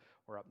more,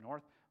 or up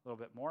north, a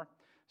little bit more.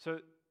 So,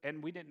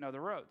 and we didn't know the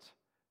roads.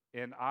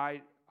 And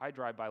I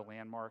drive by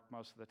Landmark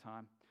most of the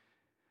time.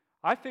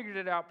 I figured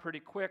it out pretty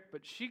quick,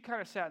 but she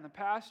kind of sat in the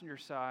passenger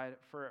side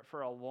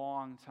for a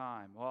long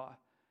time. Well,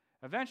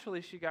 eventually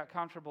she got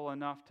comfortable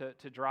enough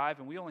to drive,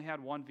 and we only had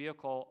one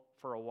vehicle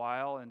for a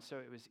while, and so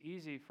it was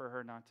easy for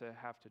her not to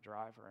have to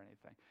drive or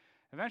anything.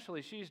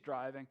 Eventually she's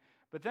driving,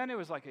 but then it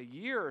was like a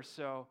year or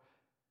so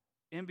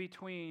in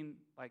between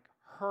like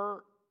her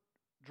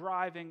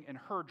driving and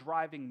her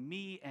driving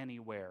me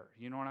anywhere.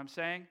 You know what I'm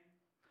saying?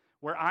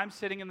 Where I'm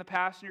sitting in the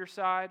passenger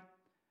side.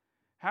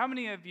 How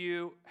many of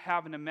you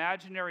have an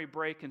imaginary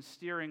brake and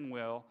steering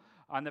wheel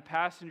on the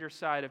passenger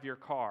side of your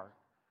car?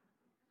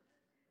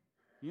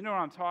 You know what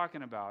I'm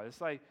talking about.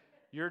 It's like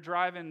you're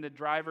driving the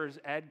driver's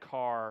ed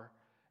car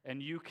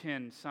and you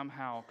can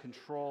somehow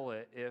control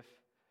it. If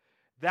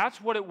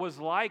that's what it was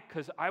like,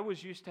 because I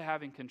was used to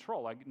having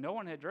control. Like no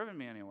one had driven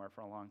me anywhere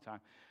for a long time.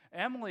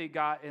 Emily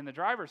got in the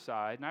driver's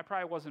side, and I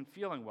probably wasn't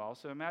feeling well.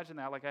 So imagine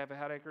that, like I have a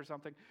headache or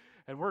something,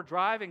 and we're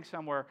driving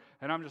somewhere,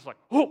 and I'm just like,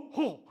 oh,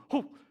 oh,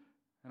 oh.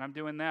 And I'm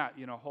doing that,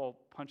 whole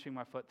punching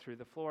my foot through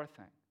the floor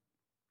thing.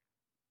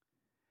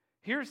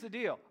 Here's the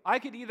deal. I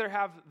could either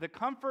have the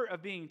comfort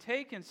of being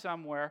taken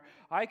somewhere,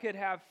 I could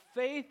have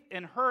faith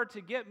in her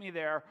to get me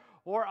there,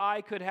 or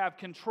I could have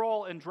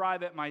control and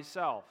drive it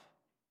myself.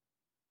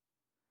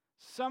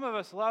 Some of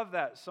us love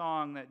that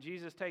song, that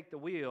Jesus take the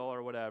wheel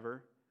or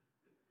whatever.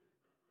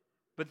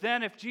 But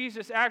then if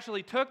Jesus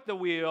actually took the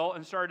wheel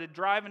and started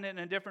driving it in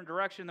a different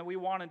direction than we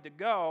wanted to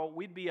go,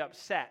 we'd be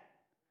upset.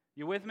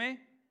 You with me?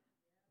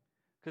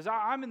 Because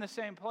I'm in the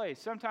same place.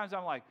 Sometimes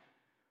I'm like,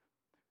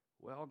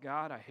 well,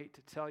 God, I hate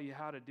to tell you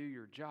how to do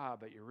your job,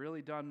 but you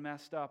really done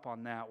messed up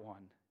on that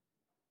one.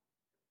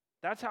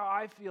 That's how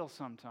I feel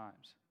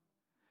sometimes.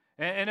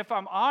 And if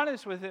I'm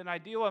honest with it and I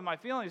deal with my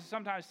feelings,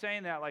 sometimes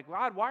saying that, like,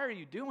 God, why are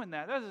you doing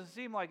that? That doesn't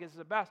seem like it's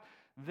the best.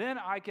 Then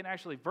I can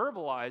actually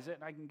verbalize it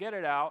and I can get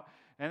it out.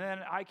 And then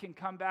I can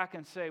come back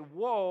and say,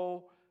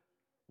 whoa,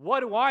 what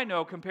do I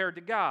know compared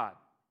to God?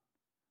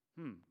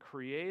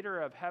 Creator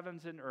of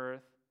heavens and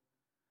earth,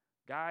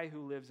 guy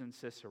who lives in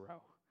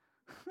Cicero.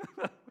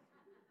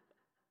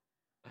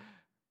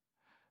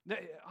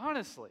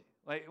 Honestly,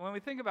 like when we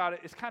think about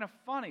it, it's kind of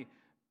funny.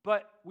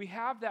 But we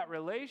have that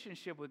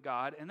relationship with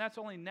God, and that's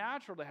only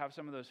natural to have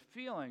some of those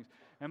feelings.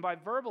 And by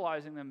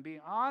verbalizing them,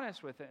 being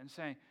honest with it and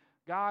saying,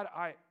 God,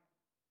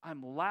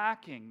 I'm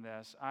lacking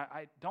this.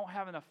 I don't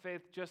have enough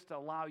faith just to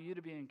allow you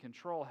to be in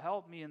control.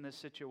 Help me in this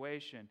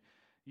situation.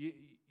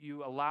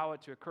 You allow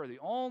it to occur. The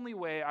only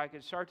way I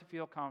could start to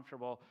feel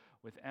comfortable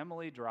with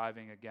Emily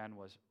driving again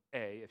was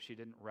A, if she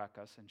didn't wreck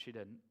us, and she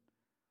didn't.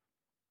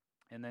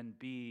 And then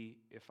B,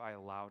 if I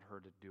allowed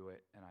her to do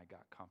it and I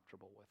got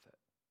comfortable with it.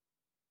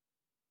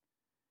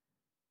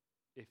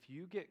 If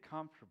you get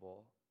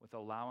comfortable with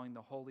allowing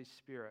the Holy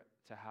Spirit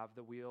to have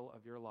the wheel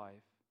of your life,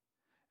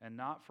 and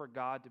not for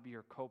God to be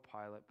your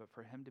co-pilot, but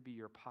for Him to be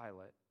your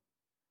pilot,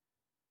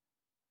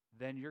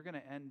 then you're going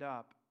to end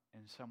up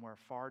in somewhere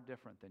far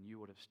different than you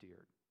would have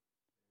steered.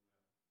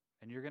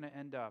 And you're going to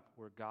end up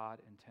where God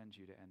intends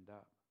you to end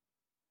up.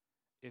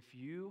 If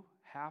you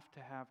have to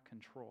have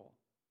control,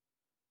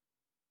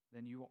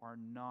 then you are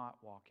not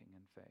walking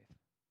in faith.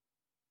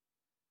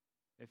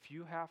 If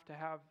you have to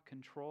have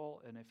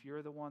control, and if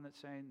you're the one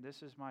that's saying,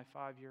 this is my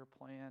 5-year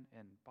plan,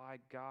 and by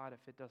God,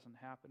 if it doesn't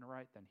happen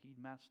right, then He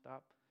messed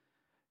up,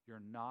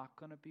 you're not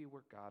going to be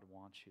where God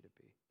wants you to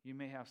be. You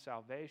may have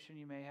salvation,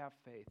 you may have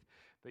faith,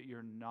 but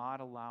you're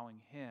not allowing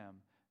Him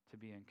to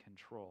be in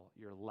control.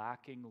 You're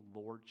lacking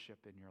lordship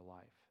in your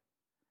life.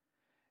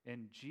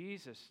 And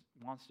Jesus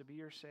wants to be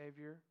your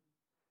Savior.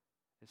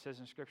 It says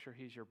in Scripture,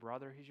 He's your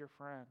brother, He's your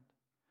friend,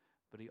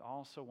 but He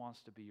also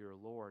wants to be your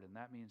Lord, and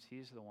that means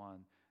He's the one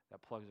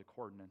that plugs the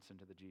coordinates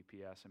into the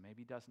GPS and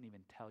maybe doesn't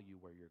even tell you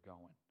where you're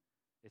going.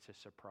 It's a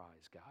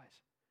surprise,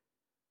 guys.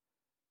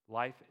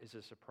 Life is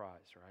a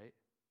surprise, right?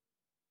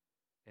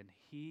 And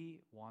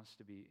He wants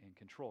to be in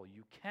control.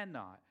 You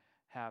cannot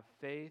have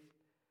faith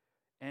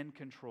and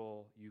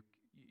control. You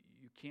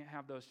can't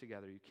have those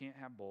together. You can't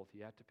have both.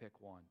 You have to pick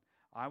one.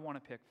 I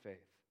want to pick faith.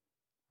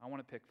 I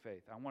want to pick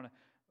faith. I want to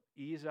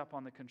ease up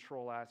on the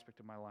control aspect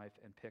of my life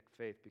and pick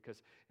faith,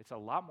 because it's a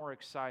lot more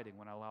exciting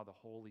when I allow the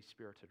Holy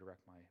Spirit to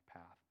direct my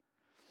path.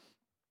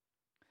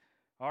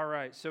 All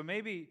right, so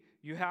maybe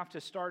you have to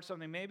start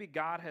something. Maybe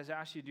God has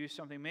asked you to do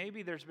something.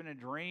 Maybe there's been a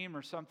dream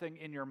or something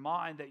in your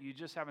mind that you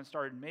just haven't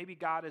started. Maybe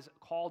God has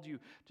called you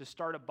to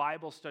start a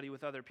Bible study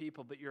with other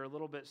people, but you're a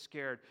little bit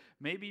scared.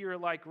 Maybe you're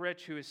like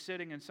Rich, who is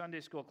sitting in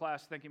Sunday school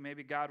class thinking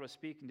maybe God was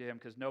speaking to him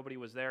because nobody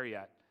was there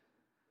yet.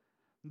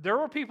 There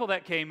were people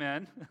that came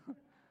in.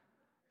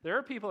 There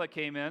are people that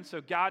came in,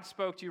 so God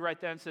spoke to you right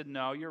then and said,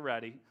 no, you're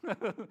ready.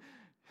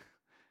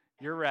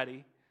 You're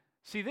ready.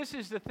 See, this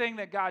is the thing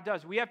that God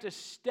does. We have to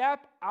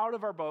step out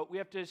of our boat. We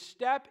have to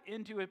step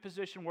into a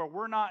position where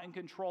we're not in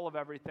control of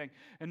everything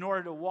in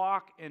order to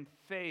walk in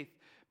faith.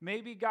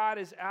 Maybe God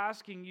is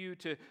asking you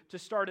to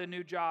start a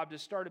new job, to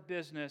start a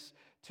business,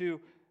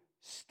 to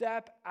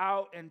step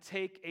out and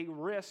take a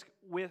risk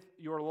with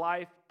your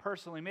life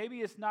personally.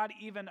 Maybe it's not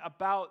even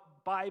about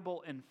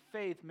Bible and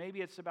faith.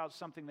 Maybe it's about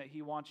something that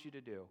He wants you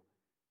to do.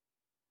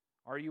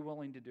 Are you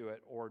willing to do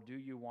it, or do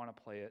you want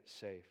to play it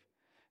safe?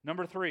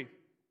 Number 3.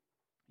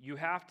 You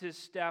have to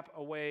step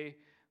away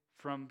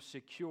from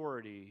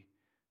security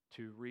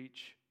to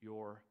reach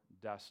your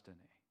destiny.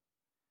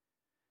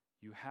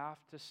 You have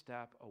to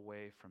step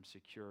away from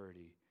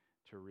security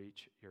to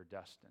reach your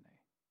destiny.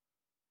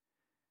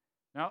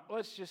 Now,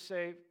 let's just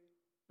say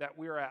that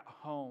we're at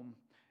home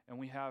and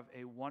we have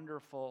a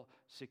wonderful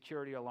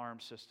security alarm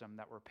system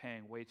that we're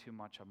paying way too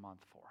much a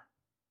month for.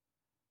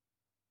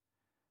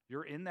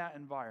 You're in that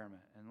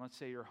environment, and let's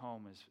say your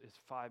home is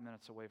 5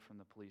 minutes away from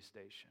the police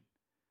station.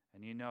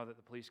 And you know that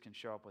the police can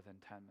show up within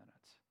 10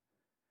 minutes.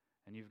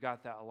 And you've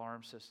got that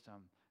alarm system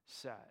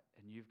set.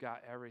 And you've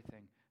got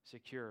everything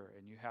secure.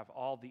 And you have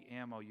all the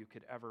ammo you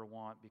could ever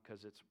want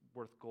because it's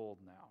worth gold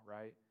now,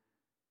 right?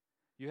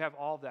 You have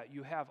all that.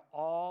 You have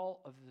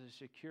all of the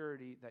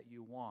security that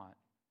you want.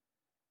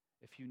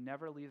 If you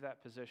never leave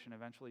that position,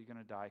 eventually you're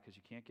going to die because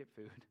you can't get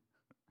food.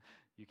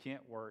 You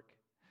can't work.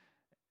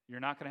 You're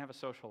not going to have a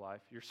social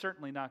life. You're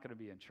certainly not going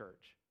to be in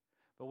church.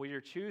 But what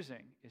you're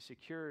choosing is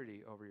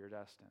security over your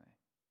destiny.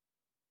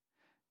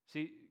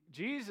 See,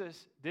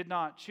 Jesus did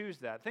not choose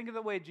that. Think of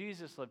the way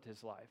Jesus lived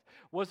his life.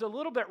 Was a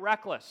little bit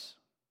reckless.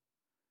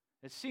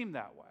 It seemed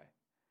that way.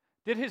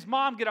 Did his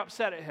mom get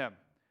upset at him?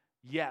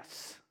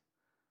 Yes.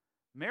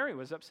 Mary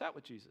was upset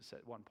with Jesus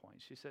at one point.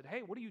 She said,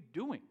 "Hey, what are you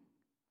doing?"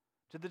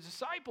 Did the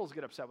disciples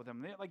get upset with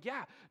him? They're like,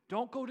 "Yeah,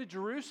 don't go to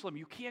Jerusalem.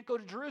 You can't go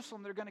to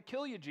Jerusalem. They're going to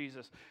kill you,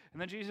 Jesus."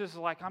 And then Jesus is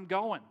like, "I'm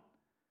going."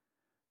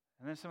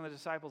 And then some of the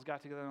disciples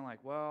got together and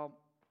like, "Well,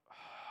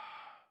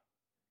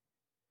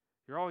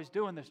 you're always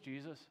doing this,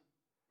 Jesus.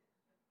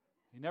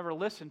 You never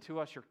listen to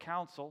us, your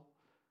counsel.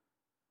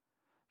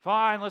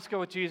 Fine, let's go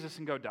with Jesus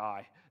and go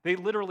die." They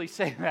literally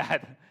say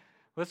that.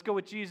 Let's go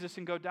with Jesus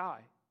and go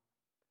die.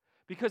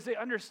 Because they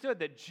understood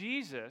that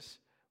Jesus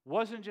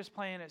wasn't just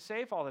playing it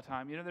safe all the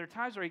time. You know, there are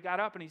times where he got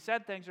up and he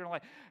said things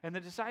and the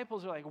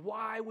disciples are like,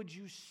 "Why would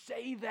you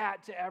say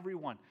that to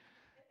everyone?"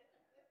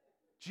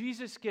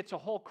 Jesus gets a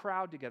whole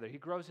crowd together. He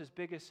grows his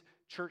biggest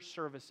church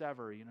service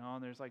ever,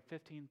 and there's like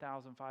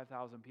 15,000,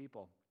 5,000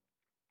 people.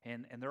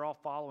 And they're all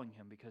following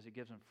him because he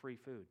gives them free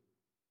food.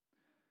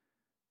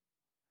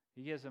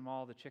 He gives them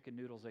all the chicken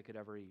noodles they could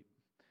ever eat.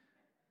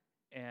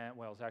 And,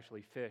 well, it's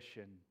actually fish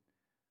and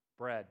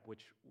bread,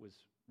 which was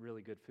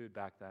really good food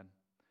back then.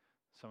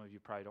 Some of you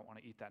probably don't want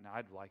to eat that now.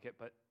 I'd like it,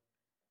 but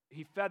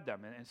he fed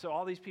them. And so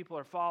all these people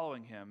are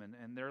following him,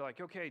 and they're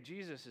like, "Okay,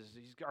 he's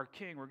our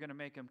king. We're going to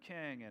make him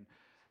king.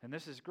 And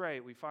this is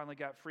great. We finally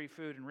got free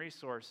food and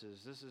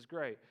resources. This is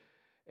great."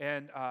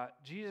 And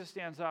Jesus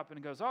stands up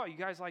and goes, "Oh, you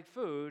guys like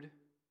food?"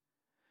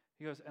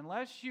 He goes,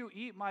 "Unless you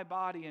eat my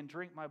body and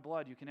drink my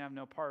blood, you can have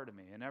no part of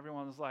me." And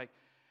everyone's like,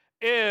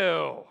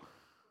 "Ew,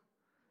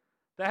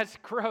 that's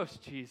gross,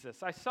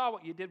 Jesus. I saw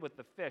what you did with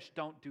the fish.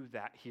 Don't do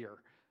that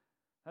here."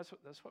 That's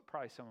what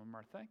probably some of them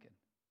are thinking.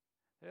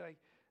 They're like,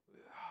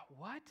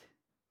 "What?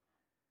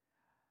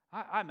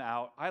 I'm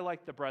out. I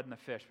like the bread and the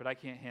fish, but I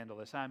can't handle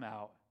this. I'm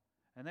out."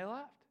 And they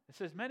left. It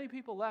says many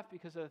people left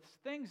because the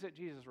things that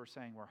Jesus was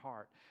saying were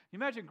hard. You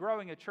imagine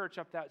growing a church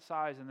up that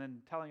size and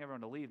then telling everyone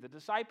to leave. The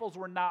disciples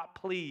were not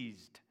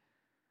pleased.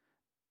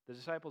 The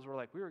disciples were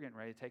like, "We were getting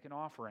ready to take an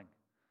offering.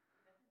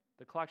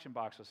 The collection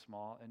box was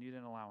small, and you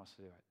didn't allow us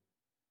to do it."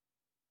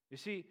 You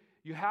see,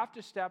 you have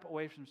to step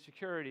away from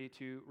security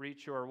to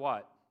reach your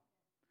what?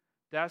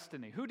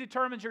 Destiny. Who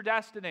determines your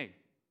destiny?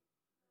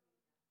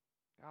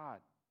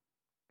 God.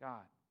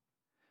 God.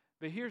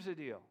 But here's the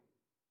deal.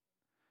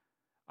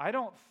 I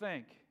don't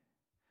think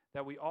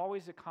that we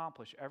always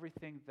accomplish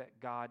everything that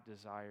God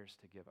desires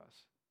to give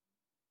us.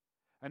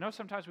 I know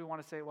sometimes we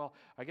want to say, "Well,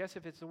 I guess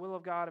if it's the will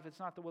of God, if it's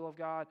not the will of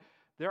God."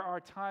 There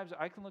are times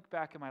I can look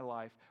back in my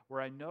life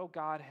where I know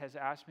God has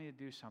asked me to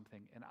do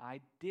something and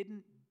I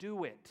didn't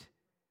do it.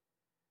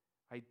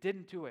 I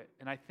didn't do it,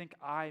 and I think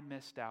I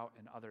missed out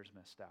and others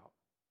missed out.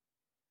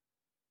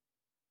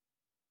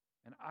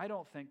 And I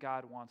don't think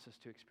God wants us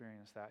to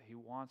experience that. He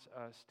wants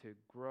us to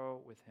grow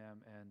with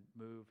him and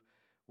move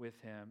with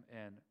him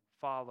and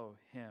follow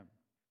him.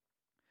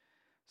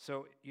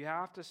 So you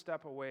have to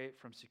step away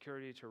from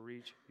security to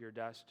reach your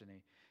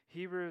destiny.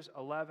 Hebrews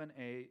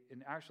 11:8,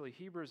 and actually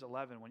Hebrews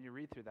 11, when you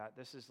read through that,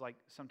 this is like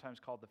sometimes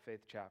called the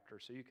faith chapter,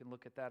 so you can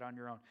look at that on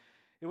your own.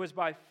 It was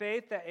by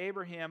faith that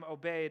Abraham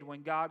obeyed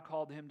when God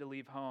called him to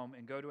leave home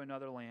and go to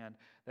another land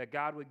that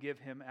God would give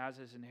him as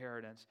his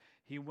inheritance.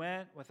 He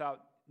went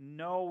without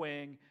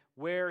knowing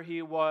where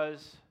he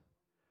was.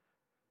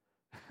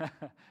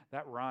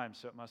 That rhymes,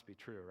 so it must be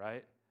true,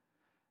 right?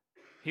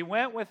 He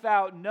went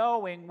without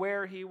knowing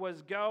where he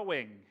was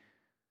going.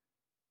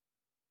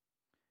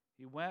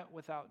 He went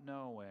without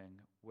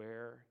knowing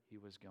where he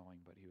was going,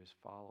 but he was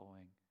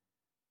following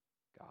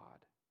God.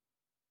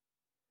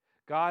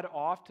 God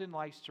often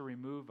likes to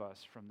remove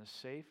us from the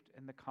safe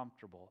and the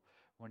comfortable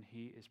when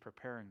he is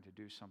preparing to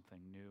do something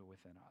new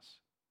within us.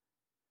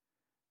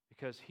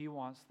 Because he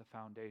wants the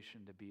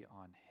foundation to be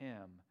on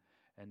him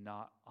and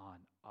not on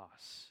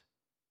us.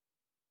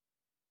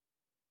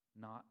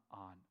 Not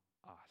on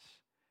us.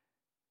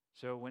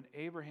 So when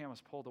Abraham was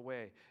pulled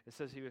away, it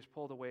says he was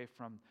pulled away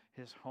from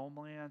his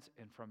homelands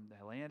and from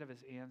the land of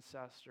his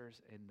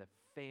ancestors and the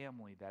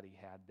family that he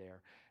had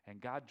there. And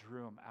God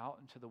drew him out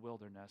into the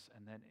wilderness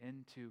and then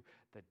into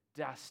the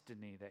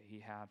destiny that he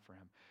had for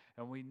him.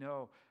 And we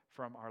know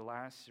from our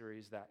last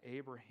series that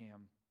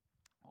Abraham,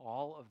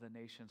 all of the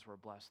nations were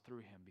blessed through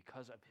him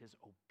because of his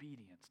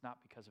obedience, not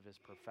because of his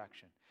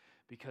perfection,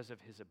 because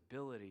of his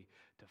ability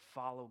to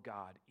follow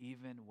God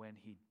even when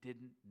he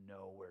didn't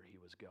know where he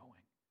was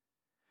going.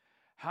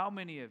 How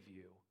many of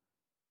you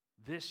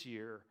this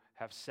year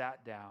have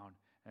sat down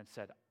and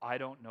said, I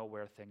don't know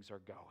where things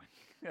are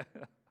going?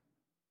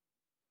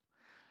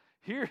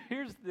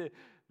 Here's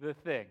the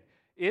thing.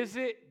 Is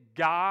it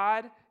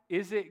God?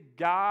 Is it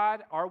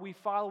God? Are we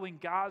following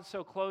God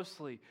so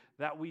closely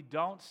that we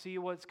don't see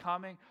what's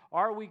coming?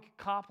 Are we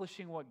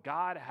accomplishing what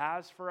God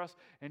has for us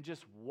and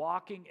just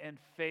walking in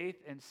faith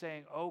and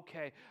saying,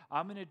 okay,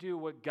 I'm going to do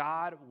what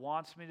God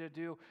wants me to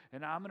do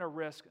and I'm going to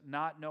risk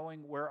not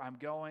knowing where I'm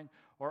going?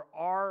 Or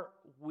are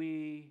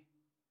we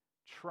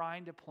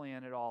trying to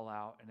plan it all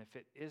out, and if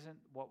it isn't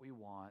what we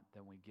want,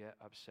 then we get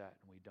upset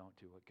and we don't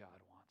do what God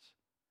wants?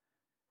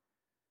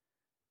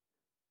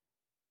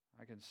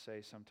 I can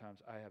say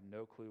sometimes I have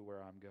no clue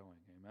where I'm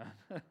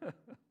going. Amen?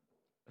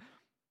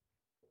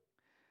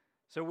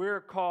 So we're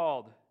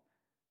called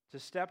to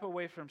step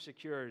away from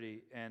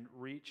security and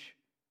reach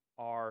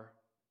our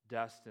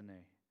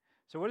destiny.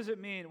 So what does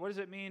it mean? What does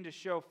it mean to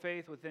show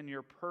faith within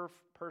your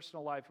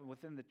personal life and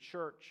within the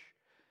church?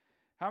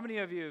 How many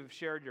of you have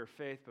shared your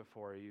faith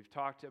before? You've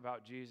talked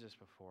about Jesus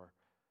before.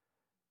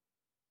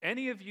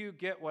 Any of you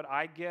get what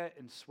I get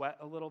and sweat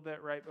a little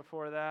bit right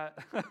before that?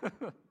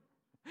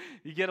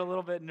 You get a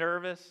little bit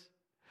nervous.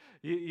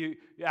 You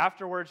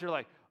afterwards, you're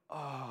like,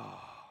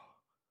 oh,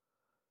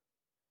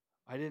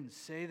 I didn't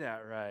say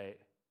that right.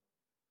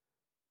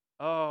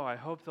 Oh, I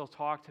hope they'll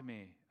talk to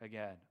me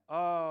again.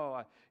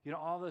 Oh,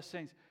 all those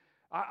things.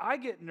 I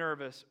get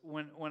nervous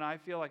when I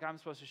feel like I'm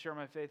supposed to share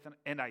my faith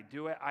and I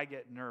do it. I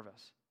get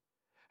nervous.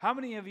 How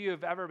many of you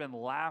have ever been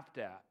laughed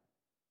at?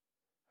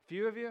 A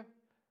few of you?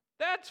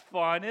 That's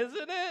fun,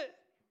 isn't it?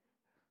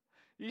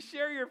 You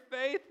share your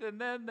faith and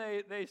then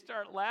they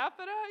start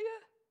laughing at you?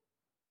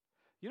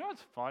 You know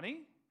what's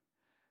funny?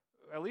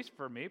 At least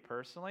for me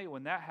personally,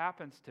 when that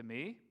happens to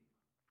me,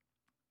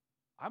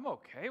 I'm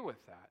okay with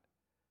that.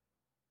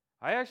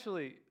 I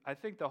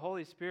think the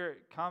Holy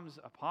Spirit comes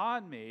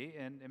upon me,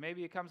 and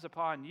maybe it comes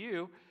upon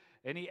you,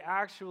 and he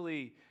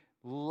actually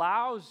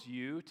allows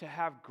you to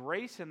have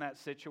grace in that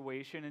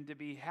situation and to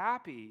be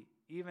happy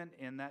even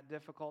in that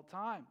difficult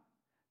time,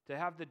 to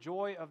have the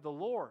joy of the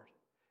Lord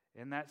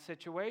in that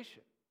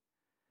situation.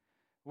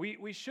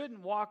 We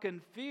shouldn't walk in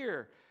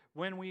fear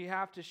when we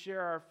have to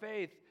share our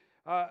faith.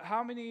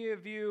 How many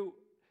of you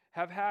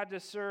have had to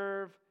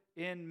serve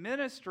in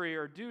ministry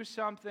or do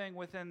something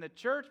within the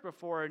church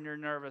before and you're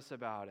nervous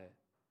about it?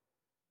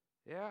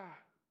 Yeah.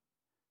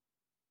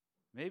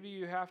 Maybe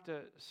you have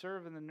to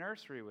serve in the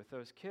nursery with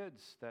those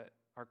kids that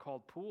are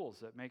called pools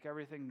that make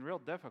everything real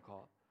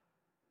difficult.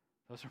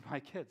 Those are my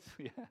kids.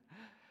 Yeah.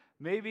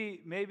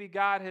 Maybe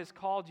God has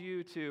called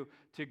you to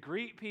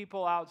greet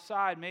people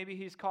outside. Maybe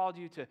he's called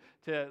you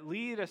to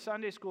lead a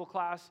Sunday school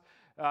class.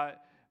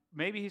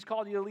 Maybe he's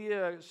called you to lead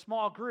a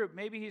small group.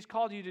 Maybe he's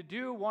called you to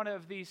do one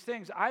of these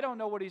things. I don't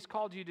know what he's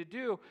called you to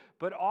do,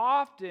 but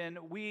often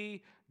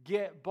we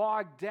get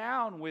bogged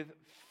down with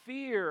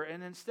fear,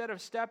 and instead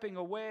of stepping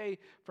away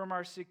from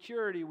our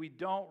security, we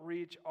don't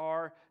reach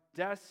our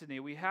destiny.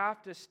 We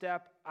have to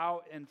step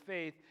out in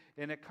faith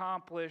and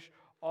accomplish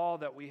all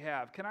that we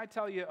have. Can I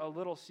tell you a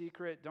little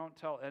secret? Don't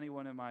tell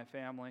anyone in my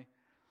family.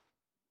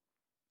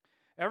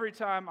 Every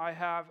time I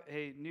have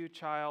a new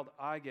child,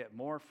 I get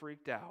more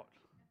freaked out.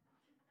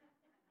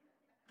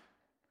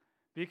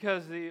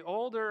 Because the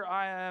older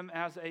I am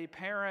as a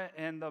parent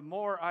and the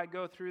more I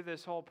go through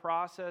this whole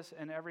process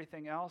and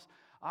everything else,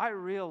 I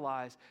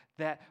realize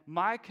that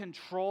my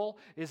control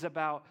is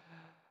about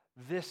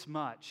this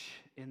much.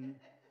 And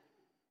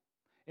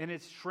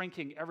it's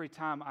shrinking every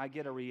time I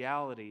get a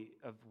reality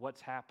of what's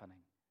happening.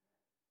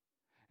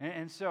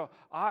 And so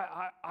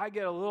I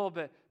get a little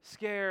bit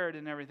scared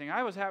and everything.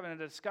 I was having a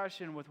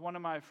discussion with one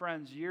of my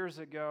friends years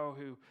ago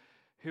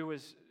who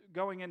was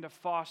going into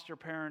foster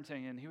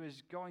parenting, and he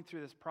was going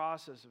through this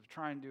process of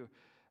trying to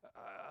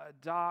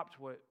adopt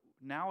what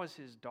now is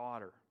his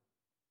daughter.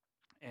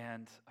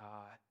 And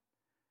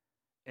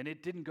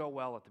it didn't go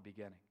well at the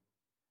beginning.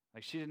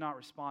 Like, she did not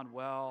respond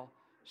well.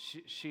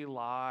 She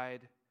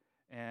lied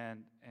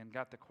and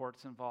got the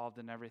courts involved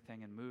and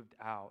everything and moved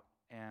out.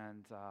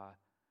 And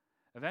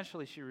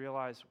eventually she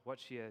realized what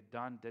she had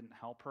done didn't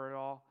help her at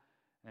all.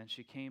 And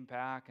she came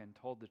back and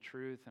told the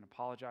truth and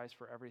apologized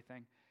for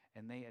everything.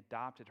 and they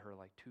adopted her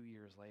like 2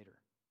 years later.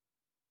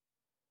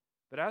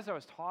 But as I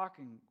was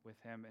talking with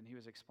him and he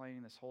was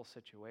explaining this whole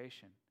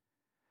situation,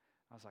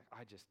 I was like,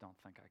 I just don't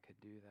think I could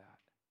do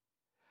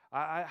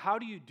that. How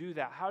do you do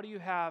that? How do you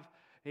have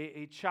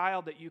a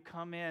child that you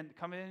come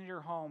into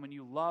your home and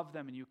you love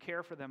them and you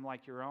care for them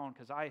like your own?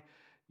 Because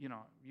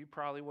you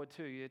probably would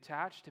too. You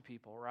attach to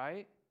people,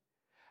 right?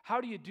 How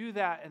do you do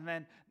that and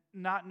then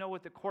not know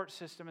what the court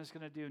system is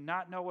going to do,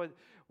 not know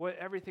what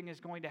everything is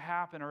going to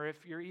happen, or if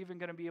you're even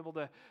going to be able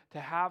to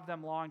have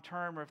them long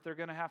term, or if they're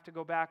going to have to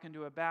go back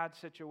into a bad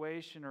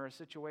situation or a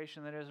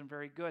situation that isn't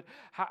very good?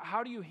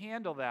 How do you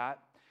handle that?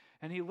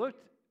 And he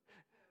looked,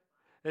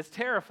 it's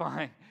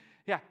terrifying.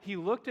 Yeah, he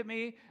looked at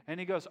me and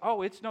he goes,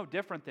 oh, it's no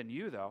different than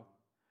you though.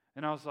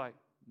 And I was like,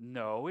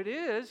 no, it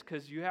is,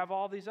 because you have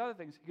all these other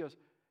things. He goes,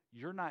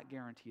 you're not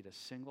guaranteed a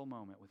single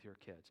moment with your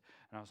kids.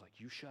 And I was like,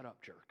 you shut up,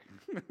 jerk.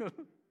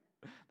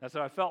 That's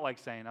what I felt like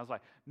saying. I was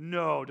like,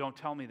 no, don't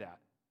tell me that.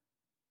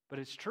 But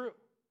it's true.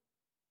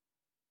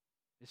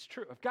 It's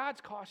true. If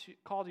God's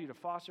called you to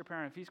foster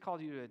parent, if He's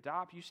called you to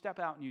adopt, you step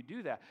out and you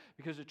do that.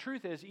 Because the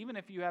truth is, even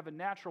if you have a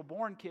natural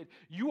born kid,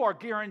 you are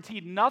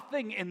guaranteed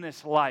nothing in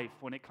this life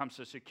when it comes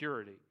to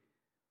security.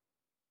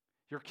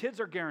 Your kids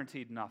are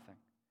guaranteed nothing.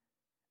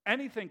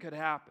 Anything could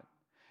happen.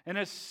 And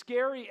as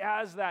scary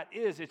as that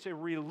is, it's a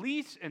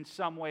release in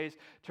some ways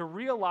to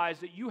realize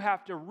that you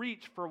have to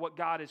reach for what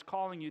God is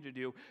calling you to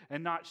do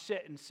and not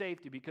sit in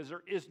safety, because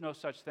there is no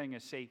such thing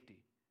as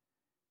safety.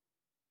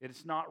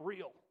 It's not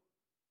real.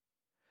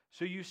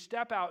 So you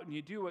step out and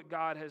you do what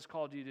God has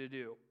called you to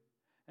do.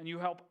 And you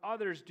help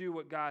others do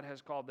what God has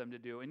called them to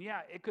do. And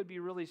yeah, it could be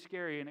really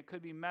scary and it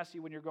could be messy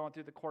when you're going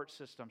through the court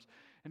systems.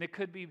 And it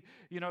could be,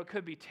 it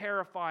could be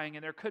terrifying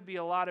and there could be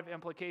a lot of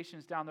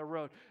implications down the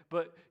road.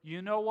 But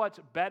you know what's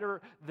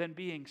better than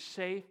being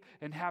safe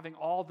and having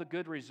all the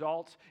good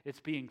results?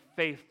 It's being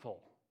faithful.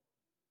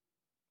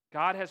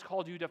 God has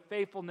called you to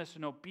faithfulness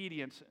and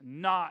obedience,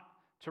 not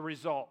to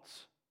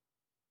results.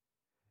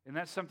 And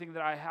that's something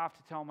that I have to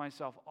tell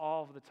myself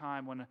all of the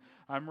time when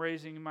I'm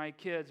raising my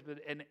kids. But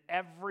in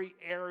every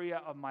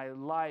area of my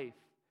life,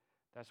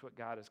 that's what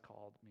God has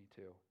called me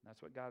to.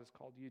 That's what God has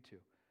called you to.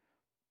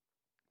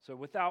 So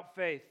without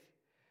faith,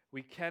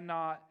 we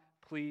cannot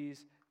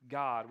please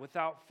God.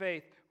 Without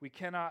faith, we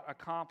cannot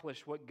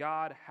accomplish what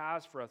God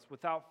has for us.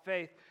 Without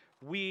faith,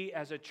 we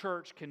as a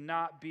church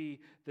cannot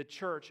be the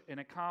church and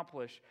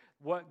accomplish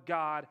what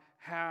God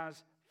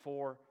has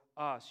for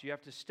us. You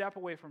have to step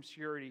away from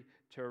security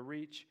to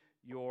reach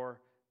your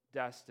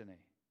destiny.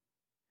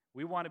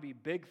 We want to be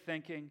big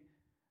thinking,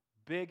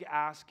 big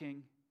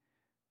asking,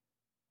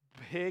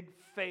 big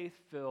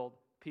faith-filled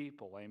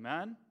people.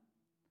 Amen?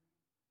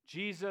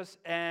 Jesus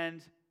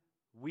and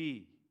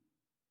we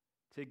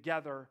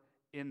together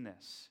in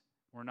this.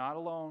 We're not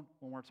alone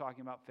when we're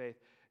talking about faith.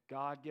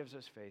 God gives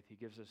us faith. He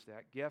gives us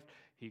that gift.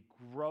 He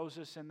grows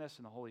us in this,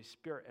 and the Holy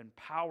Spirit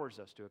empowers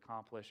us to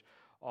accomplish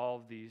all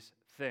of these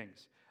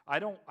things. I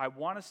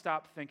want to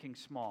stop thinking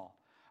small.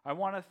 I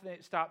want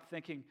to stop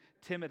thinking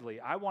timidly.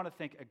 I want to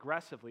think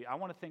aggressively. I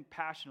want to think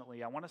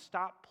passionately. I want to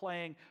stop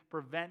playing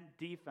prevent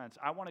defense.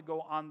 I want to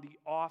go on the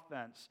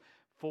offense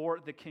for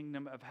the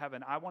kingdom of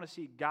heaven. I want to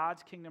see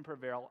God's kingdom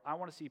prevail. I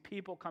want to see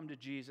people come to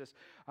Jesus.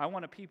 I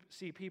want to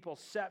see people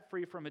set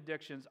free from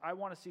addictions. I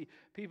want to see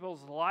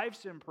people's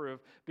lives improve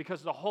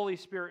because the Holy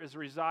Spirit is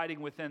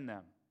residing within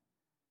them.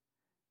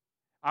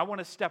 I want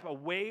to step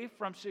away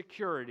from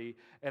security,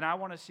 and I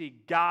want to see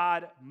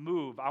God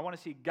move. I want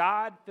to see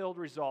God-filled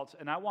results,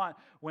 and I want,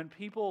 when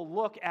people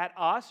look at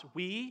us,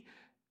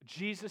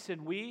 Jesus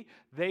and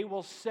they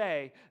will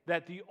say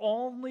that the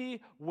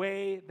only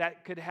way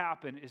that could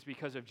happen is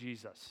because of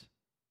Jesus.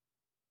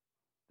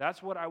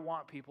 That's what I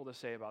want people to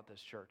say about this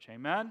church.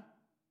 Amen?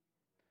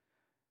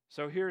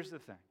 So here's the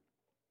thing.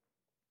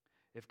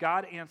 If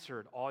God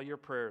answered all your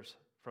prayers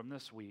from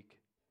this week,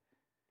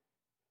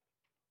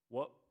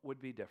 what would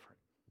be different?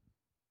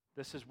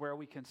 This is where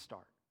we can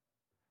start.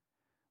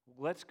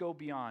 Let's go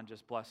beyond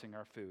just blessing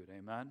our food.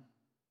 Amen?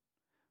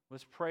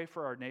 Let's pray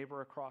for our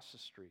neighbor across the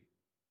street.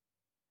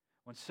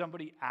 When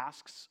somebody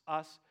asks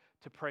us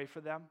to pray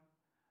for them,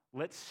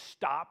 let's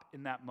stop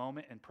in that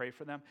moment and pray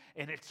for them.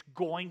 And it's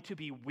going to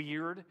be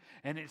weird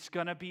and it's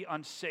going to be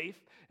unsafe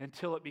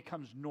until it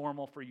becomes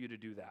normal for you to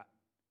do that.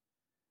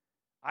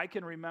 I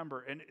can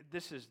remember, and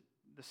this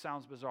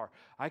sounds bizarre.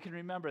 I can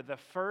remember the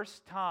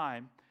first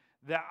time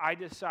that I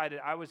decided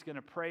I was going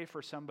to pray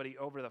for somebody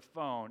over the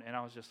phone, and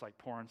I was just like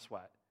pouring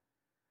sweat.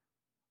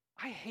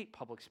 I hate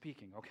public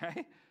speaking,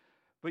 okay?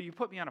 But you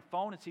put me on a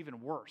phone, it's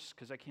even worse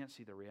because I can't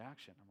see the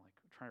reaction. I'm like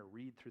trying to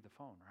read through the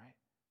phone, right?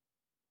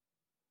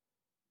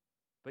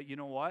 But you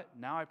know what?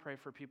 Now I pray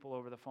for people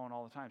over the phone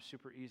all the time.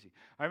 Super easy.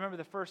 I remember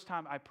the first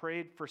time I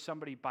prayed for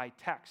somebody by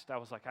text. I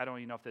was like, I don't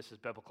even know if this is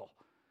biblical.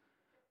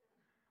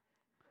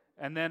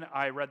 And then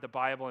I read the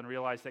Bible and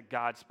realized that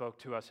God spoke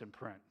to us in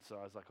print. So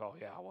I was like, oh,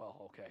 yeah,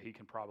 well, okay. He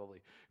can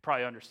probably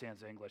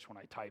understands English when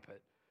I type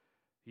it.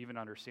 He even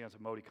understands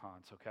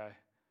emoticons, okay?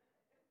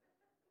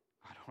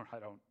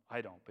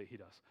 I don't, but he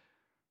does.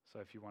 So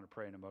if you want to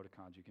pray in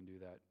emoticons, you can do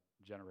that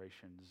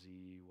Generation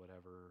Z,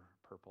 whatever,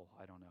 purple,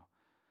 I don't know.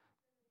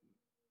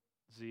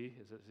 Z,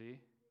 is it Z?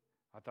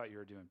 I thought you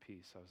were doing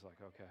peace. I was like,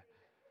 okay.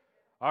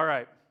 All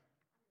right.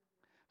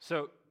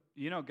 So,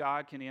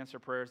 God can answer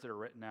prayers that are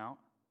written out.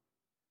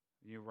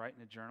 You write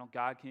in a journal.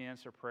 God can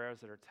answer prayers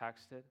that are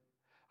texted.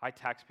 I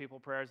text people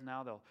prayers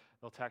now.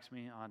 They'll text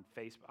me on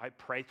Facebook. I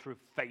pray through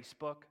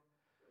Facebook.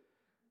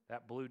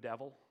 That blue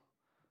devil.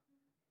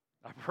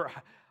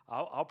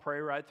 I'll pray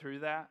right through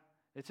that.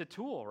 It's a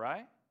tool,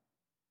 right?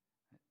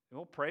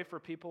 We'll pray for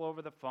people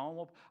over the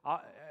phone.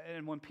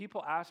 And when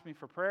people ask me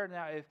for prayer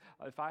now,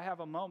 if I have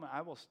a moment,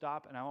 I will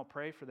stop and I will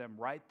pray for them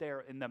right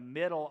there in the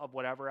middle of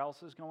whatever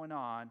else is going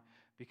on,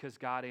 because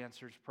God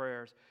answers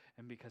prayers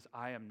and because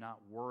I am not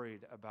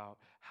worried about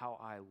how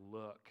I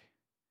look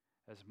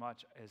as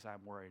much as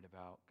I'm worried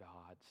about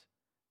God's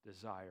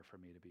desire for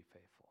me to be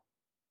faithful.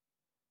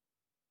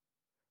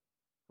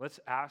 Let's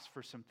ask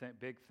for some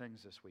big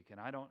things this week. And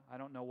I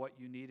don't know what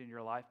you need in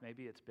your life.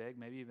 Maybe it's big.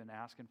 Maybe you've been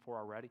asking for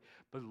already.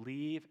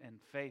 Believe in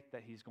faith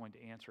that He's going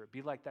to answer it.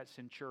 Be like that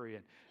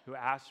centurion who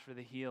asked for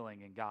the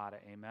healing and got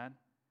it. Amen?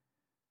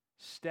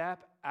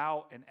 Step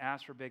out and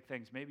ask for big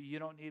things. Maybe you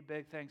don't need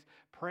big things.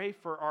 Pray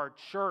for our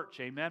church.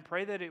 Amen?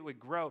 Pray that it would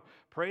grow.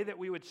 Pray that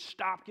we would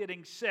stop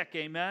getting sick.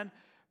 Amen?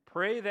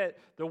 Pray that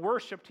the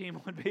worship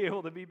team would be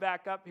able to be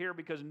back up here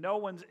because no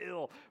one's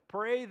ill.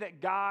 Pray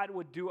that God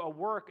would do a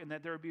work and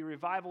that there would be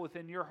revival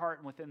within your heart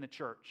and within the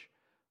church.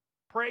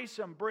 Pray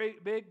some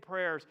big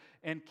prayers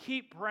and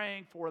keep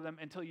praying for them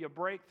until you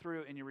break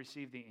through and you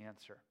receive the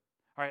answer.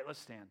 All right, let's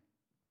stand.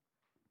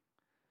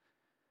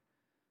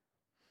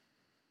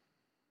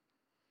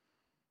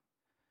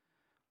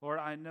 Lord,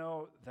 I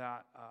know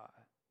that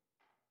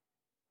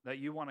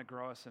you want to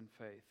grow us in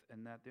faith,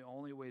 and that the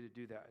only way to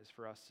do that is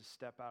for us to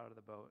step out of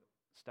the boat,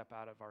 step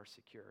out of our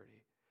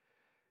security.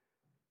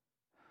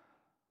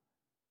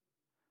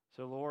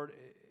 So, Lord,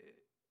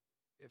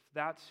 if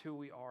that's who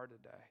we are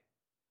today,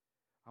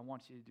 I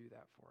want you to do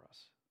that for us.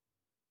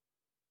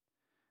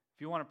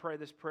 If you want to pray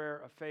this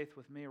prayer of faith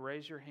with me,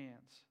 raise your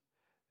hands.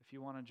 If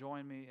you want to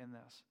join me in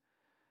this.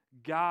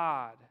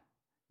 God,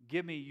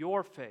 give me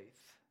your faith.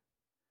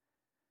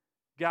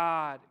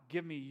 God,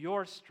 give me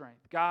your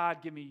strength.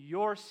 God, give me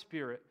your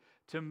spirit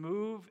to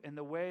move in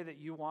the way that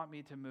you want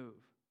me to move.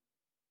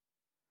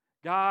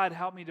 God,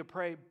 help me to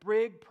pray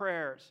big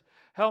prayers.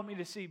 Help me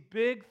to see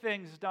big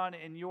things done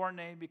in your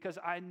name, because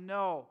I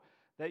know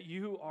that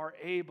you are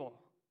able.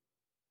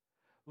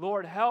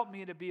 Lord, help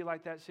me to be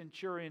like that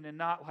centurion and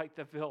not like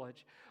the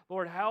village.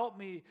 Lord, help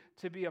me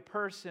to be a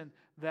person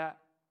that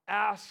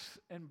asks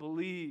and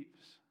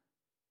believes.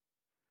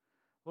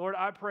 Lord,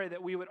 I pray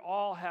that we would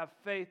all have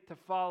faith to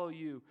follow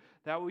you,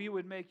 that we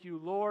would make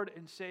you Lord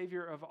and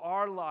Savior of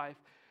our life,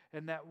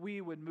 and that we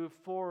would move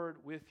forward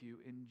with you.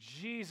 In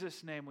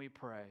Jesus' name we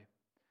pray.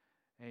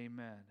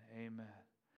 Amen. Amen.